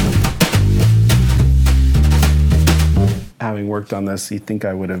 Having worked on this, you'd think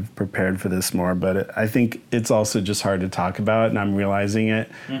I would have prepared for this more, but I think it's also just hard to talk about, and I'm realizing it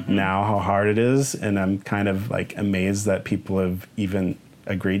now how hard it is, and I'm kind of like amazed that people have even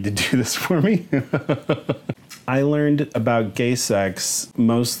agreed to do this for me. I learned about gay sex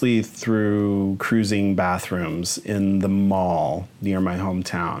mostly through cruising bathrooms in the mall near my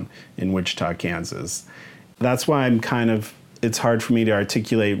hometown in Wichita, Kansas. That's why it's hard for me to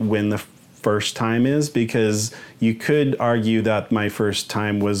articulate when the first time is, because you could argue that my first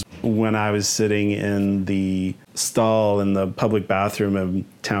time was when I was sitting in the stall in the public bathroom of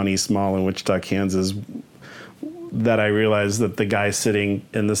Town East Mall in Wichita, Kansas, that I realized that the guy sitting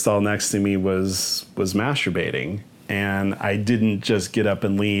in the stall next to me was masturbating. And I didn't just get up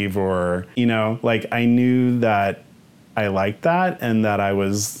and leave, or, you know, like I knew that I liked that and that I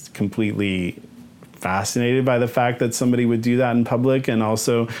was completely fascinated by the fact that somebody would do that in public, and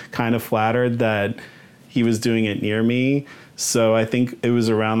also kind of flattered that he was doing it near me. So I think it was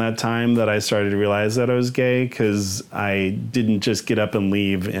around that time that I started to realize that I was gay, because I didn't just get up and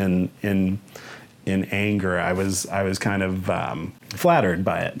leave in anger. I was kind of flattered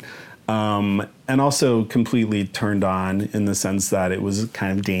by it, and also completely turned on in the sense that it was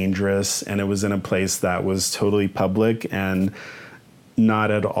kind of dangerous, and it was in a place that was totally public and not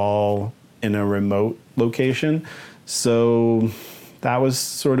at all in a remote location. So that was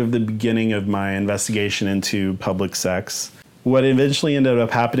sort of the beginning of my investigation into public sex. What eventually ended up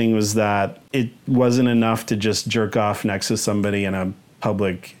happening was that it wasn't enough to just jerk off next to somebody in a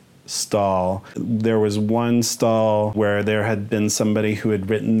public stall. There was one stall where there had been somebody who had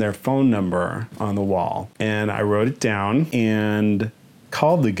written their phone number on the wall. And I wrote it down and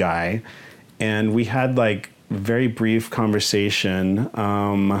called the guy, and we had like a very brief conversation.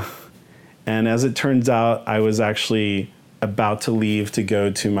 And as it turns out, I was actually about to leave to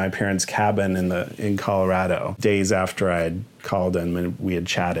go to my parents' cabin in Colorado, days after I had called him and we had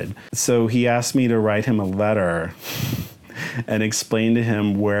chatted. So he asked me to write him a letter and explain to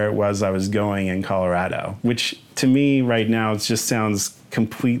him where it was I was going in Colorado, which to me right now, it just sounds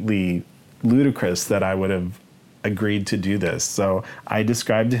completely ludicrous that I would have agreed to do this. So I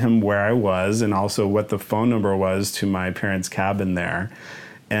described to him where I was and also what the phone number was to my parents' cabin there,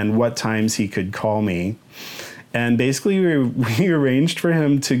 and what times he could call me. And basically we arranged for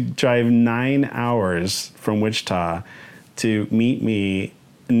him to drive 9 hours from Wichita to meet me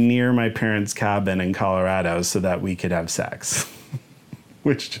near my parents' cabin in Colorado so that we could have sex,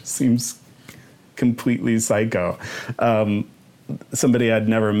 which just seems completely psycho. Somebody I'd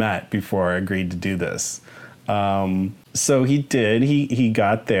never met before agreed to do this. So he did. He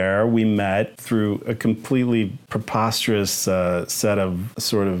got there. We met through a completely preposterous set of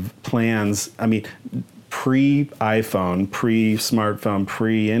sort of plans. I mean, pre-iPhone, pre-smartphone,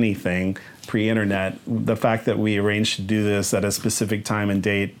 pre-anything, pre-internet. The fact that we arranged to do this at a specific time and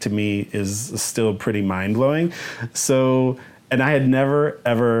date, to me, is still pretty mind-blowing. So, and I had never,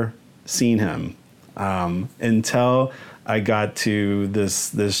 ever seen him until I got to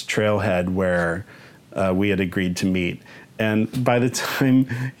this trailhead where we had agreed to meet. And by the time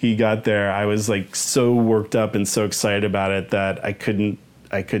he got there, I was like so worked up and so excited about it that I couldn't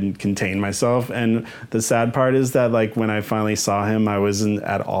contain myself. And the sad part is that, like, when I finally saw him, I wasn't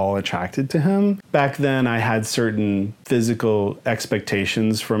at all attracted to him. Back then, I had certain physical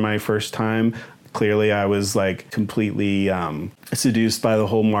expectations for my first time. Clearly, I was like completely seduced by the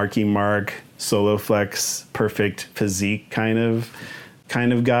whole Marky Mark, Solo Flex, perfect physique kind of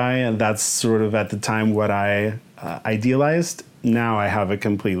guy. And that's sort of at the time what I idealized. Now I have a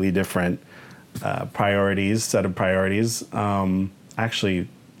completely different set of priorities. Actually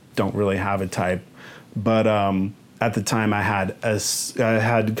don't really have a type, but at the time I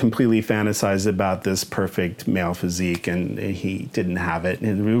had completely fantasized about this perfect male physique, and he didn't have it.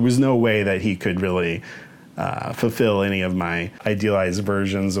 And there was no way that he could really fulfill any of my idealized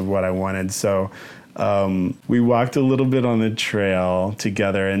versions of what I wanted. So we walked a little bit on the trail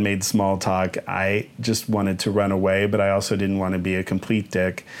together and made small talk. I just wanted to run away, but I also didn't want to be a complete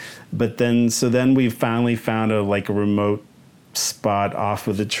dick. But then we finally found a remote spot off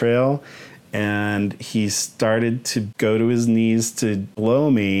of the trail, and he started to go to his knees to blow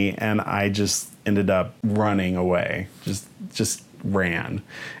me, and I just ended up running away. Just ran.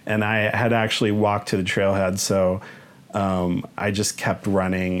 And I had actually walked to the trailhead, so I just kept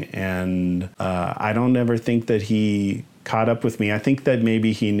running, and I don't ever think that he caught up with me. I think that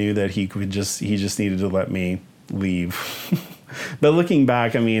maybe he knew that he just needed to let me leave. But looking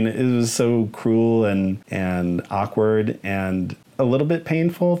back, I mean, it was so cruel and awkward and a little bit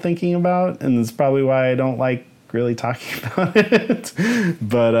painful thinking about, and it's probably why I don't like really talking about it.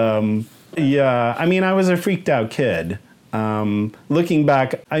 But yeah, I mean, I was a freaked out kid. Looking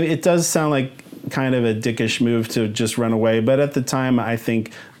back, it does sound like kind of a dickish move to just run away, but at the time, I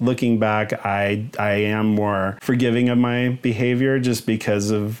think looking back, I am more forgiving of my behavior just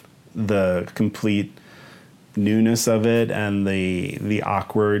because of the complete newness of it and the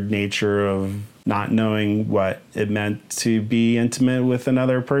awkward nature of not knowing what it meant to be intimate with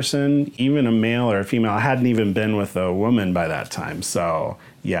another person, even a male or a female. I hadn't even been with a woman by that time. So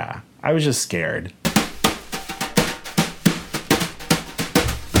yeah, I was just scared.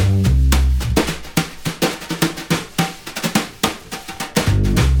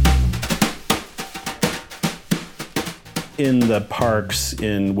 In the parks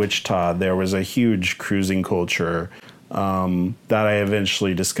in Wichita, there was a huge cruising culture that I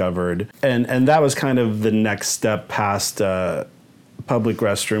eventually discovered. And that was kind of the next step past public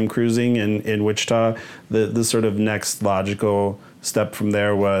restroom cruising in Wichita. The sort of next logical step from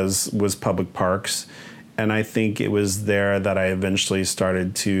there was public parks. And I think it was there that I eventually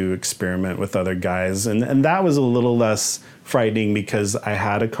started to experiment with other guys. And that was a little less frightening because I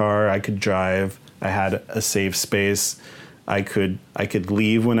had a car, I could drive, I had a safe space. I could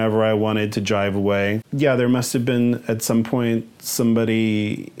leave whenever I wanted to drive away. Yeah, there must have been at some point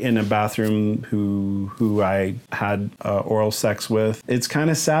somebody in a bathroom who I had oral sex with. It's kind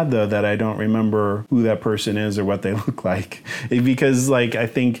of sad though that I don't remember who that person is or what they look like, because I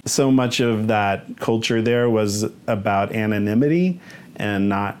think so much of that culture there was about anonymity and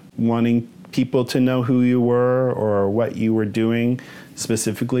not wanting people to know who you were or what you were doing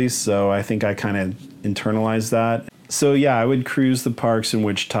specifically. So I think I kind of internalized that. So yeah, I would cruise the parks in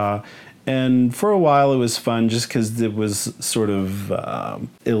Wichita, and for a while it was fun just because it was sort of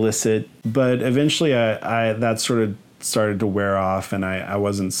illicit. But eventually, I that sort of started to wear off, and I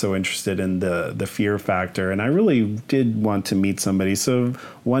wasn't so interested in the fear factor, and I really did want to meet somebody. So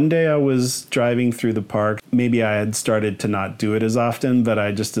one day I was driving through the park. Maybe I had started to not do it as often, but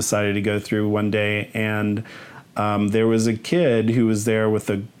I just decided to go through one day, and there was a kid who was there with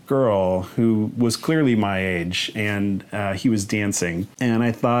a girl who was clearly my age, and he was dancing. And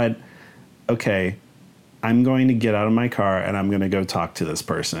I thought, okay, I'm going to get out of my car and I'm going to go talk to this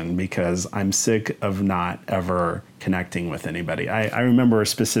person because I'm sick of not ever connecting with anybody. I remember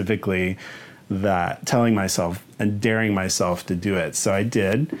specifically that telling myself and daring myself to do it. So I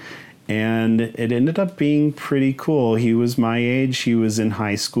did. And it ended up being pretty cool. He was my age. He was in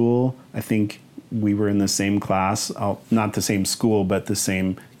high school. I think we were in the same class, not the same school, but the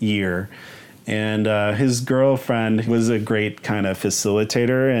same year. And his girlfriend was a great kind of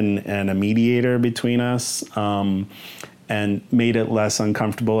facilitator and a mediator between us, and made it less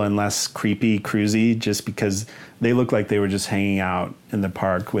uncomfortable and less creepy, cruisy, just because they looked like they were just hanging out in the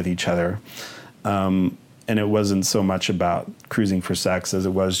park with each other. And it wasn't so much about cruising for sex as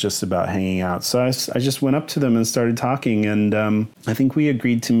it was just about hanging out. So I just went up to them and started talking. And I think we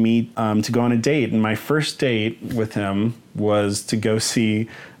agreed to meet to go on a date. And my first date with him was to go see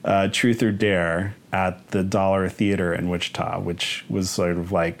Truth or Dare at the Dollar Theater in Wichita, which was sort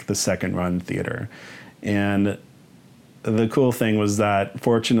of like the second run theater. And the cool thing was that,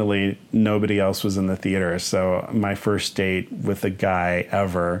 fortunately, nobody else was in the theater. So my first date with a guy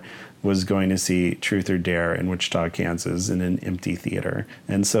ever was going to see Truth or Dare in Wichita, Kansas in an empty theater.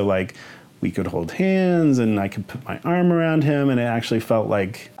 And so like we could hold hands and I could put my arm around him, and it actually felt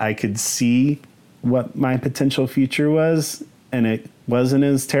like I could see what my potential future was, and it wasn't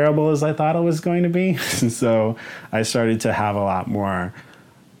as terrible as I thought it was going to be. So I started to have a lot more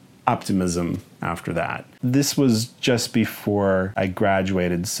optimism after that. This was just before I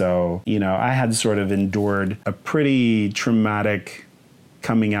graduated. So, I had sort of endured a pretty traumatic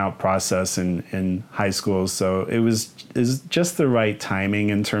coming out process in high school. So it was just the right timing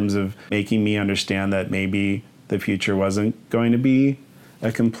in terms of making me understand that maybe the future wasn't going to be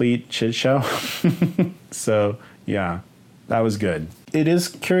a complete shit show. So yeah, that was good. It is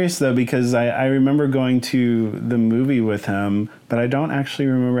curious though, because I remember going to the movie with him, but I don't actually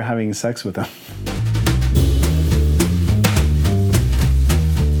remember having sex with him.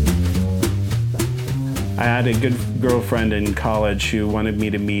 I had a good girlfriend in college who wanted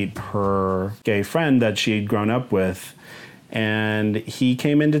me to meet her gay friend that she had grown up with. And he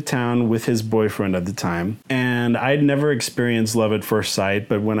came into town with his boyfriend at the time. And I'd never experienced love at first sight,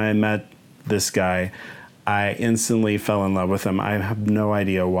 but when I met this guy, I instantly fell in love with him. I have no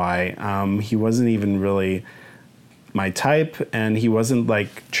idea why. He wasn't even really my type, and he wasn't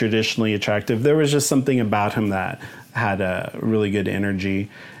like traditionally attractive. There was just something about him that had a really good energy.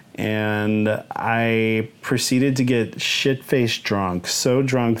 And I proceeded to get shit-faced drunk, so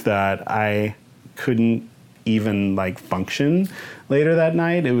drunk that I couldn't even like function later that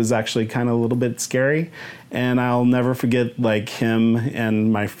night. It was actually kind of a little bit scary. And I'll never forget like him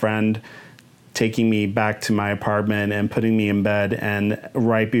and my friend taking me back to my apartment and putting me in bed. And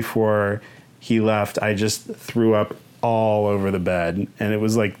right before he left, I just threw up all over the bed. And it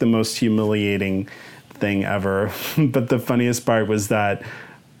was like the most humiliating thing ever. But the funniest part was that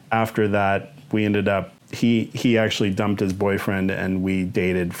after that, we ended up, he actually dumped his boyfriend, and we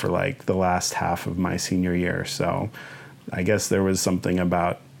dated for like the last half of my senior year. So I guess there was something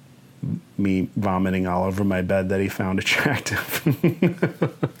about me vomiting all over my bed that he found attractive.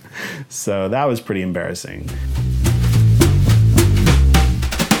 So that was pretty embarrassing.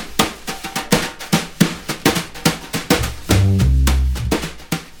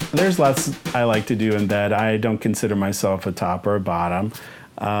 There's lots I like to do in bed. I don't consider myself a top or a bottom.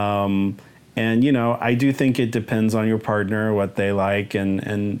 And, I do think it depends on your partner, what they like.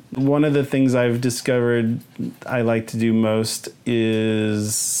 And one of the things I've discovered I like to do most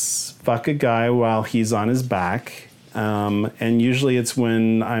is fuck a guy while he's on his back. And usually it's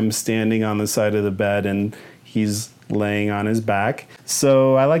when I'm standing on the side of the bed and he's laying on his back.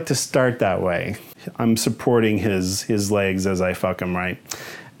 So I like to start that way. I'm supporting his legs as I fuck him, right?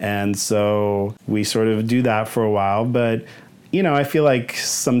 And so we sort of do that for a while, but I feel like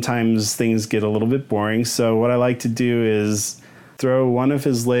sometimes things get a little bit boring. So what I like to do is throw one of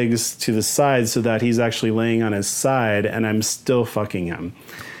his legs to the side so that he's actually laying on his side and I'm still fucking him.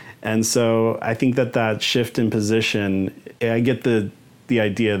 And so I think that shift in position, I get the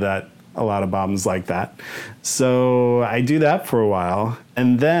idea that a lot of bottoms like that. So I do that for a while,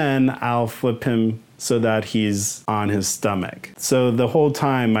 and then I'll flip him so that he's on his stomach. So the whole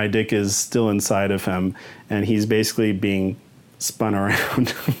time my dick is still inside of him, and he's basically being spun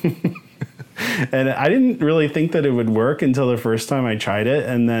around. And I didn't really think that it would work until the first time I tried it,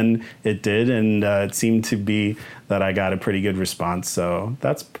 and then it did, and it seemed to be that I got a pretty good response. So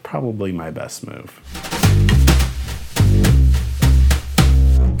that's probably my best move.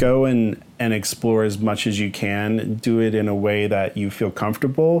 Go and explore as much as you can. Do it in a way that you feel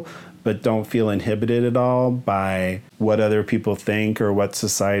comfortable, but don't feel inhibited at all by what other people think or what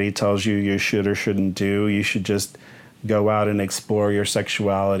society tells you should or shouldn't do. You should just go out and explore your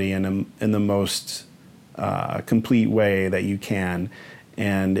sexuality in the most complete way that you can.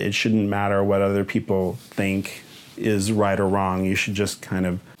 And it shouldn't matter what other people think. is right or wrong. You should just kind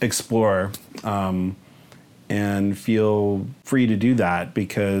of explore and feel free to do that,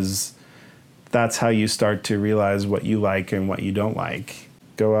 because that's how you start to realize what you like and what you don't like.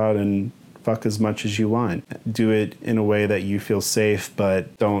 Go out and fuck as much as you want. Do it in a way that you feel safe,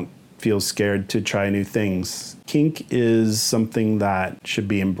 but don't feel scared to try new things. Kink is something that should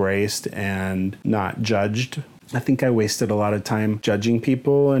be embraced and not judged. I think I wasted a lot of time judging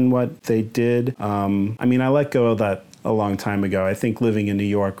people and what they did. I let go of that a long time ago. I think living in New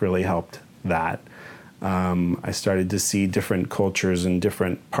York really helped that. I started to see different cultures and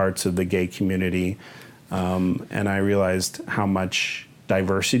different parts of the gay community, and I realized how much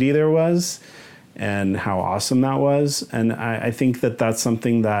diversity there was and how awesome that was. And I think that that's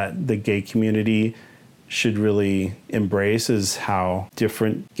something that the gay community should really embrace, is how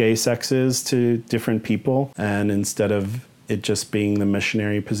different gay sex is to different people. And instead of it just being the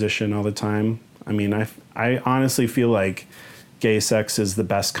missionary position all the time, I honestly feel like gay sex is the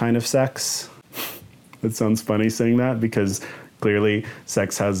best kind of sex. It sounds funny saying that, because clearly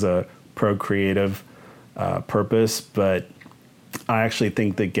sex has a procreative purpose, but I actually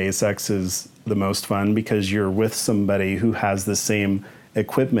think that gay sex is the most fun because you're with somebody who has the same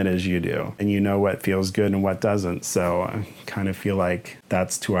equipment as you do, and you know what feels good and what doesn't. So I kind of feel like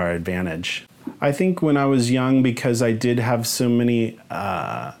that's to our advantage. I think when I was young, because I did have so many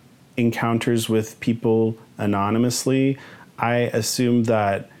encounters with people anonymously, I assumed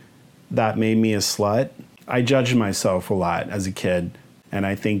that made me a slut. I judged myself a lot as a kid, and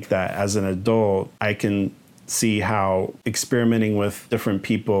I think that as an adult, I can see how experimenting with different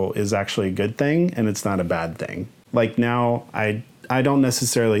people is actually a good thing, and it's not a bad thing. Like now, I don't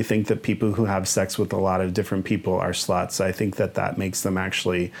necessarily think that people who have sex with a lot of different people are sluts. I think that makes them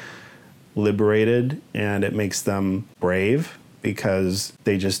actually liberated, and it makes them brave, because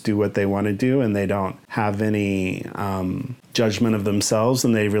they just do what they want to do, and they don't have any judgment of themselves,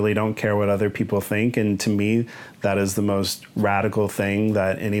 and they really don't care what other people think. And to me, that is the most radical thing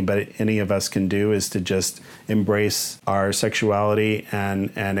that any of us can do, is to just embrace our sexuality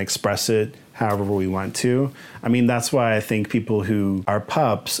and express it however we want to. That's why I think people who are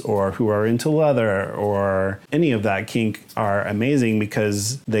pups or who are into leather or any of that kink are amazing,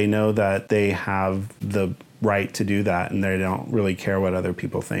 because they know that they have the right to do that, and they don't really care what other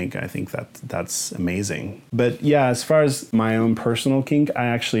people think. I think that's amazing. But yeah, as far as my own personal kink,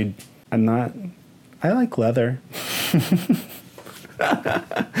 I like leather.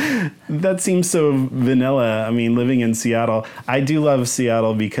 That seems so vanilla. Living in Seattle, I do love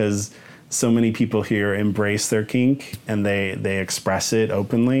Seattle because so many people here embrace their kink and they express it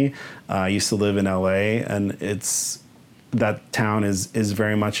openly. I used to live in LA, and that town is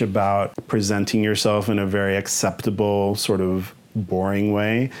very much about presenting yourself in a very acceptable, sort of boring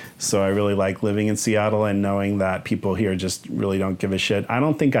way. So I really like living in Seattle and knowing that people here just really don't give a shit. I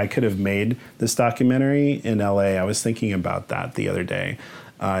don't think I could have made this documentary in LA. I was thinking about that the other day.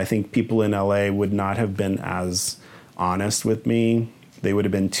 I think people in LA would not have been as honest with me. They would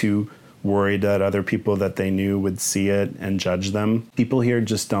have been too worried that other people that they knew would see it and judge them. People here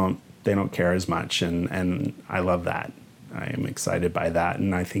just don't care as much, and I love that. I am excited by that,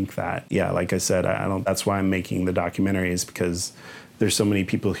 and I think that, yeah, like I said, that's why I'm making the documentaries, because there's so many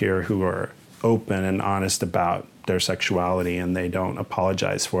people here who are open and honest about their sexuality, and they don't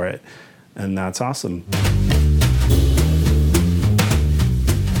apologize for it, and that's awesome.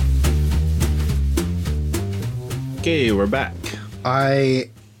 Okay, we're back.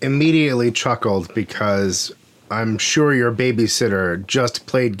 I immediately chuckled because I'm sure your babysitter just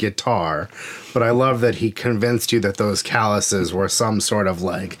played guitar, but I love that he convinced you that those calluses were some sort of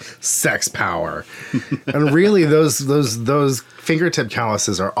like sex power. And really, those fingertip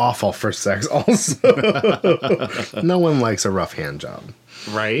calluses are awful for sex also. No one likes a rough hand job.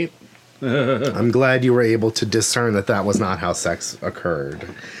 Right? I'm glad you were able to discern that was not how sex occurred.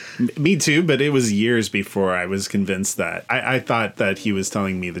 Me too, but it was years before I was convinced that. I thought that he was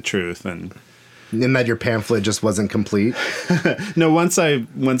telling me the truth, and that your pamphlet just wasn't complete. No, once I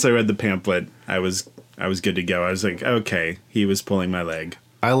read the pamphlet, I was good to go. I was like, okay, he was pulling my leg.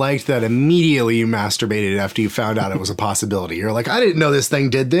 I liked that immediately you masturbated after you found out it was a possibility. You're like, I didn't know this thing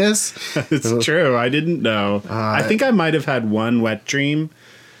did this. It's true. I didn't know. I think I might have had one wet dream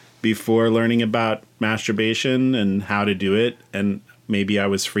before learning about masturbation and how to do it, and maybe I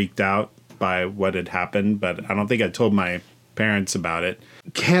was freaked out by what had happened, but I don't think I told my parents about it.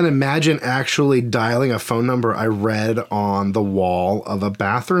 can't imagine actually dialing a phone number I read on the wall of a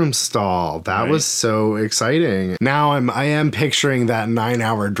bathroom stall. That was so exciting. Now I am picturing that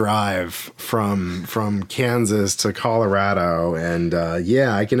 9-hour drive from Kansas to Colorado. And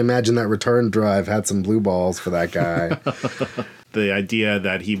yeah, I can imagine that return drive had some blue balls for that guy. The idea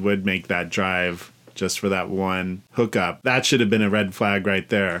that he would make that drive just for that one hookup, that should have been a red flag right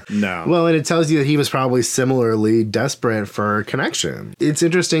there. No. Well, and it tells you that he was probably similarly desperate for connection. It's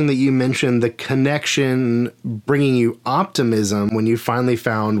interesting that you mentioned the connection bringing you optimism when you finally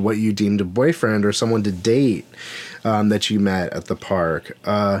found what you deemed a boyfriend or someone to date that you met at the park.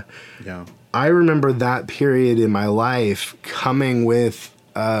 Yeah. I remember that period in my life coming with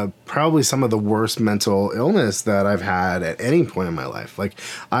probably some of the worst mental illness that I've had at any point in my life. Like,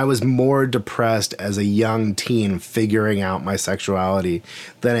 I was more depressed as a young teen figuring out my sexuality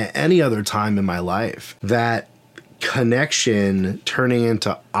than at any other time in my life. That connection turning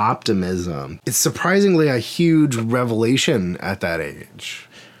into optimism, it's surprisingly a huge revelation at that age.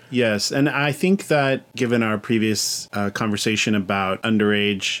 Yes, and I think that given our previous conversation about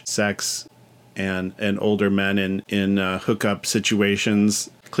underage sex and older men in hookup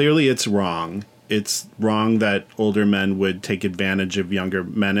situations, clearly it's wrong. It's wrong that older men would take advantage of younger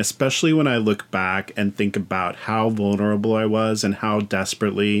men, especially when I look back and think about how vulnerable I was and how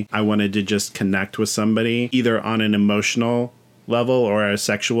desperately I wanted to just connect with somebody, either on an emotional level or a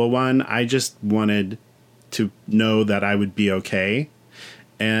sexual one. I just wanted to know that I would be okay.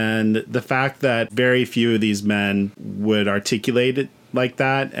 And the fact that very few of these men would articulate it like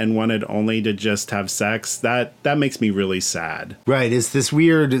that and wanted only to just have sex, that makes me really sad. Right. It's this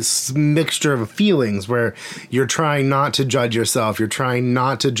weird mixture of feelings where you're trying not to judge yourself. You're trying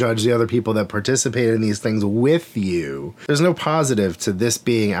not to judge the other people that participate in these things with you. There's no positive to this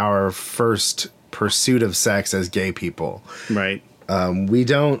being our first pursuit of sex as gay people. Right. We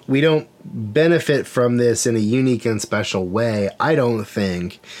don't benefit from this in a unique and special way, I don't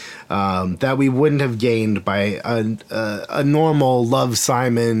think, that we wouldn't have gained by a normal Love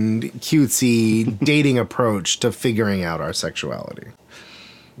Simon cutesy dating approach to figuring out our sexuality.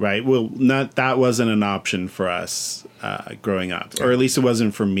 Right. Well, that wasn't an option for us growing up, or at least it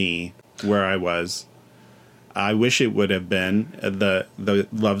wasn't for me where I was. I wish it would have been the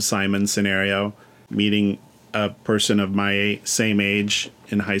Love Simon scenario, meeting a person of my same age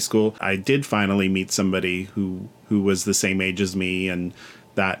in high school. I did finally meet somebody who was the same age as me and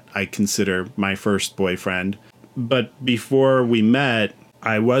that I consider my first boyfriend. But before we met,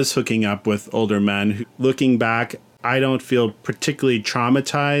 I was hooking up with older men. Looking back, I don't feel particularly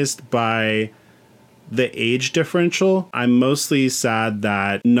traumatized by the age differential. I'm mostly sad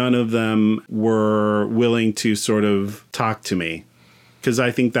that none of them were willing to sort of talk to me, because I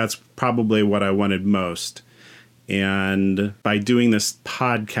think that's probably what I wanted most. And by doing this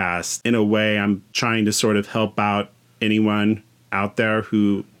podcast, in a way, I'm trying to sort of help out anyone out there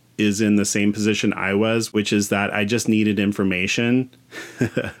who is in the same position I was, which is that I just needed information.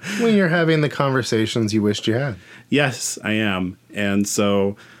 When you're having the conversations you wished you had. Yes, I am. And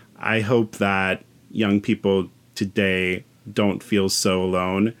so I hope that young people today don't feel so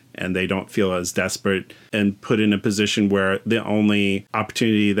alone and they don't feel as desperate and put in a position where the only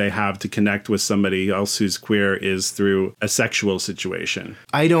opportunity they have to connect with somebody else who's queer is through a sexual situation.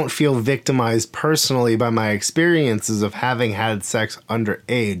 I don't feel victimized personally by my experiences of having had sex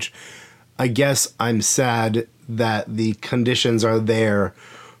underage. I guess I'm sad that the conditions are there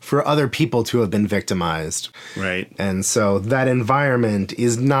for other people to have been victimized. Right. And so that environment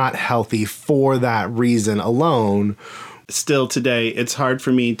is not healthy for that reason alone. Still today, it's hard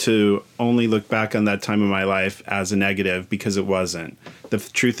for me to only look back on that time of my life as a negative, because it wasn't. The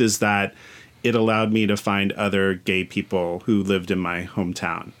truth is that it allowed me to find other gay people who lived in my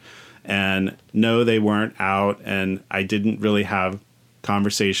hometown. And no, they weren't out, and I didn't really have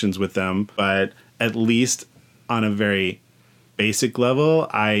conversations with them, but at least on a very basic level,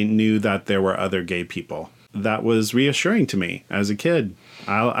 I knew that there were other gay people. That was reassuring to me as a kid.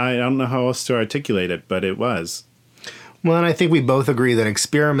 I don't know how else to articulate it, but it was. Well, and I think we both agree that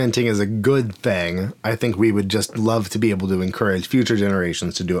experimenting is a good thing. I think we would just love to be able to encourage future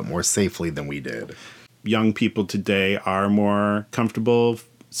generations to do it more safely than we did. Young people today are more comfortable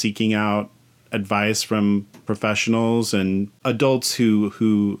seeking out advice from professionals and adults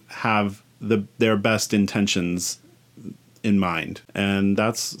who have their best intentions in mind. And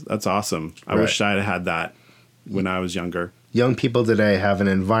that's awesome. I wish I had had that when I was younger. Young people today have an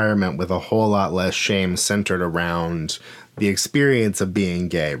environment with a whole lot less shame centered around the experience of being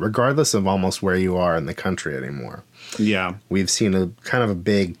gay, regardless of almost where you are in the country anymore. Yeah. We've seen a kind of a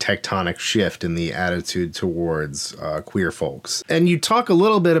big tectonic shift in the attitude towards queer folks. And you talk a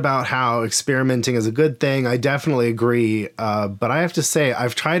little bit about how experimenting is a good thing. I definitely agree. But I have to say,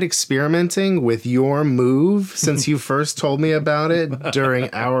 I've tried experimenting with your move since you first told me about it during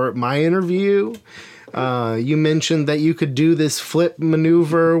my interview. You mentioned that you could do this flip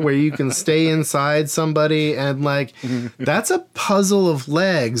maneuver where you can stay inside somebody, and like that's a puzzle of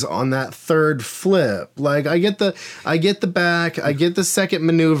legs on that third flip. Like I get the back, I get the second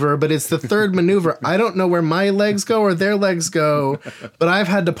maneuver, but it's the third maneuver. I don't know where my legs go or their legs go, but I've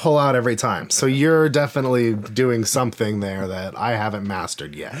had to pull out every time. So you're definitely doing something there that I haven't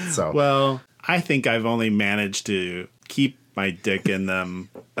mastered yet. So well, I think I've only managed to keep my dick in them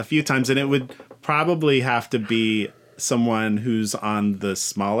a few times, and it would probably have to be someone who's on the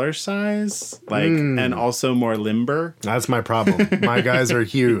smaller size, like, and also more limber. That's my problem. My guys are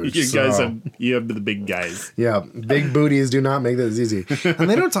huge. You have the big guys. Yeah, big booties do not make this easy. And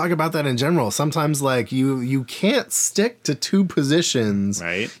they don't talk about that in general. Sometimes, like, you can't stick to two positions.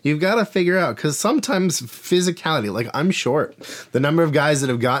 Right. You've got to figure out, because sometimes physicality, like, I'm short. The number of guys that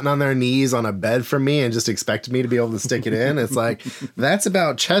have gotten on their knees on a bed for me and just expected me to be able to stick it in, it's like, that's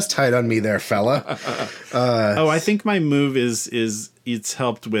about chest height on me there, fella. I think my move is it's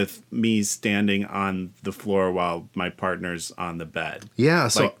helped with me standing on the floor while my partner's on the bed. Yeah,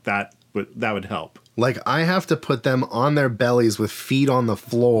 so like that would help. Like I have to put them on their bellies with feet on the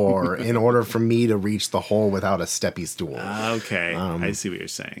floor in order for me to reach the hole without a steppy stool. Okay, I see what you're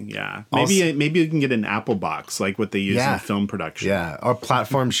saying. Yeah, maybe you can get an apple box like what they use in film production. Yeah, or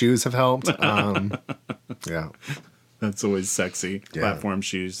platform shoes have helped. Yeah, that's always sexy. Yeah. Platform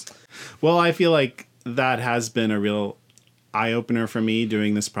shoes. Well, I feel like that has been a real eye-opener for me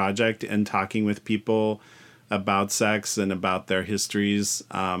doing this project and talking with people about sex and about their histories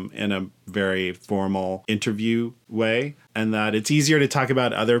in a very formal interview way, and that it's easier to talk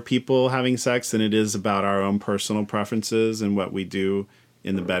about other people having sex than it is about our own personal preferences and what we do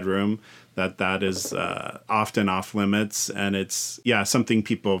in the bedroom. That is often off limits, and it's something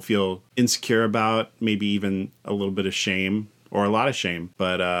people feel insecure about, maybe even a little bit of shame or a lot of shame.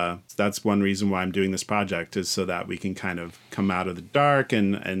 But that's one reason why I'm doing this project, is so that we can kind of come out of the dark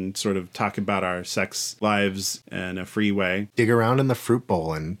and sort of talk about our sex lives in a free way. Dig around in the fruit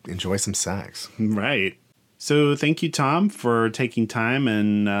bowl and enjoy some sex. Right. So thank you, Tom, for taking time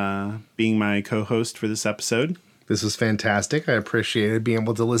and being my co-host for this episode. This was fantastic. I appreciated being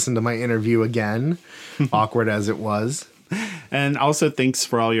able to listen to my interview again, awkward as it was. And also thanks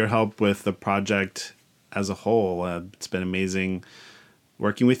for all your help with the project as a whole. It's been amazing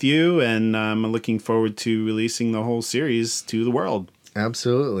working with you, and I'm looking forward to releasing the whole series to the world.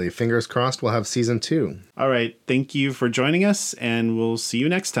 Absolutely. Fingers crossed we'll have season 2. All right. Thank you for joining us, and we'll see you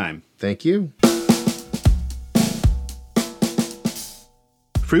next time. Thank you.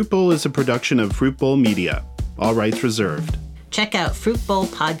 Fruit Bowl is a production of Fruit Bowl Media. All rights reserved. Check out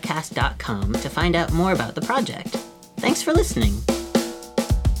fruitbowlpodcast.com to find out more about the project. Thanks for listening.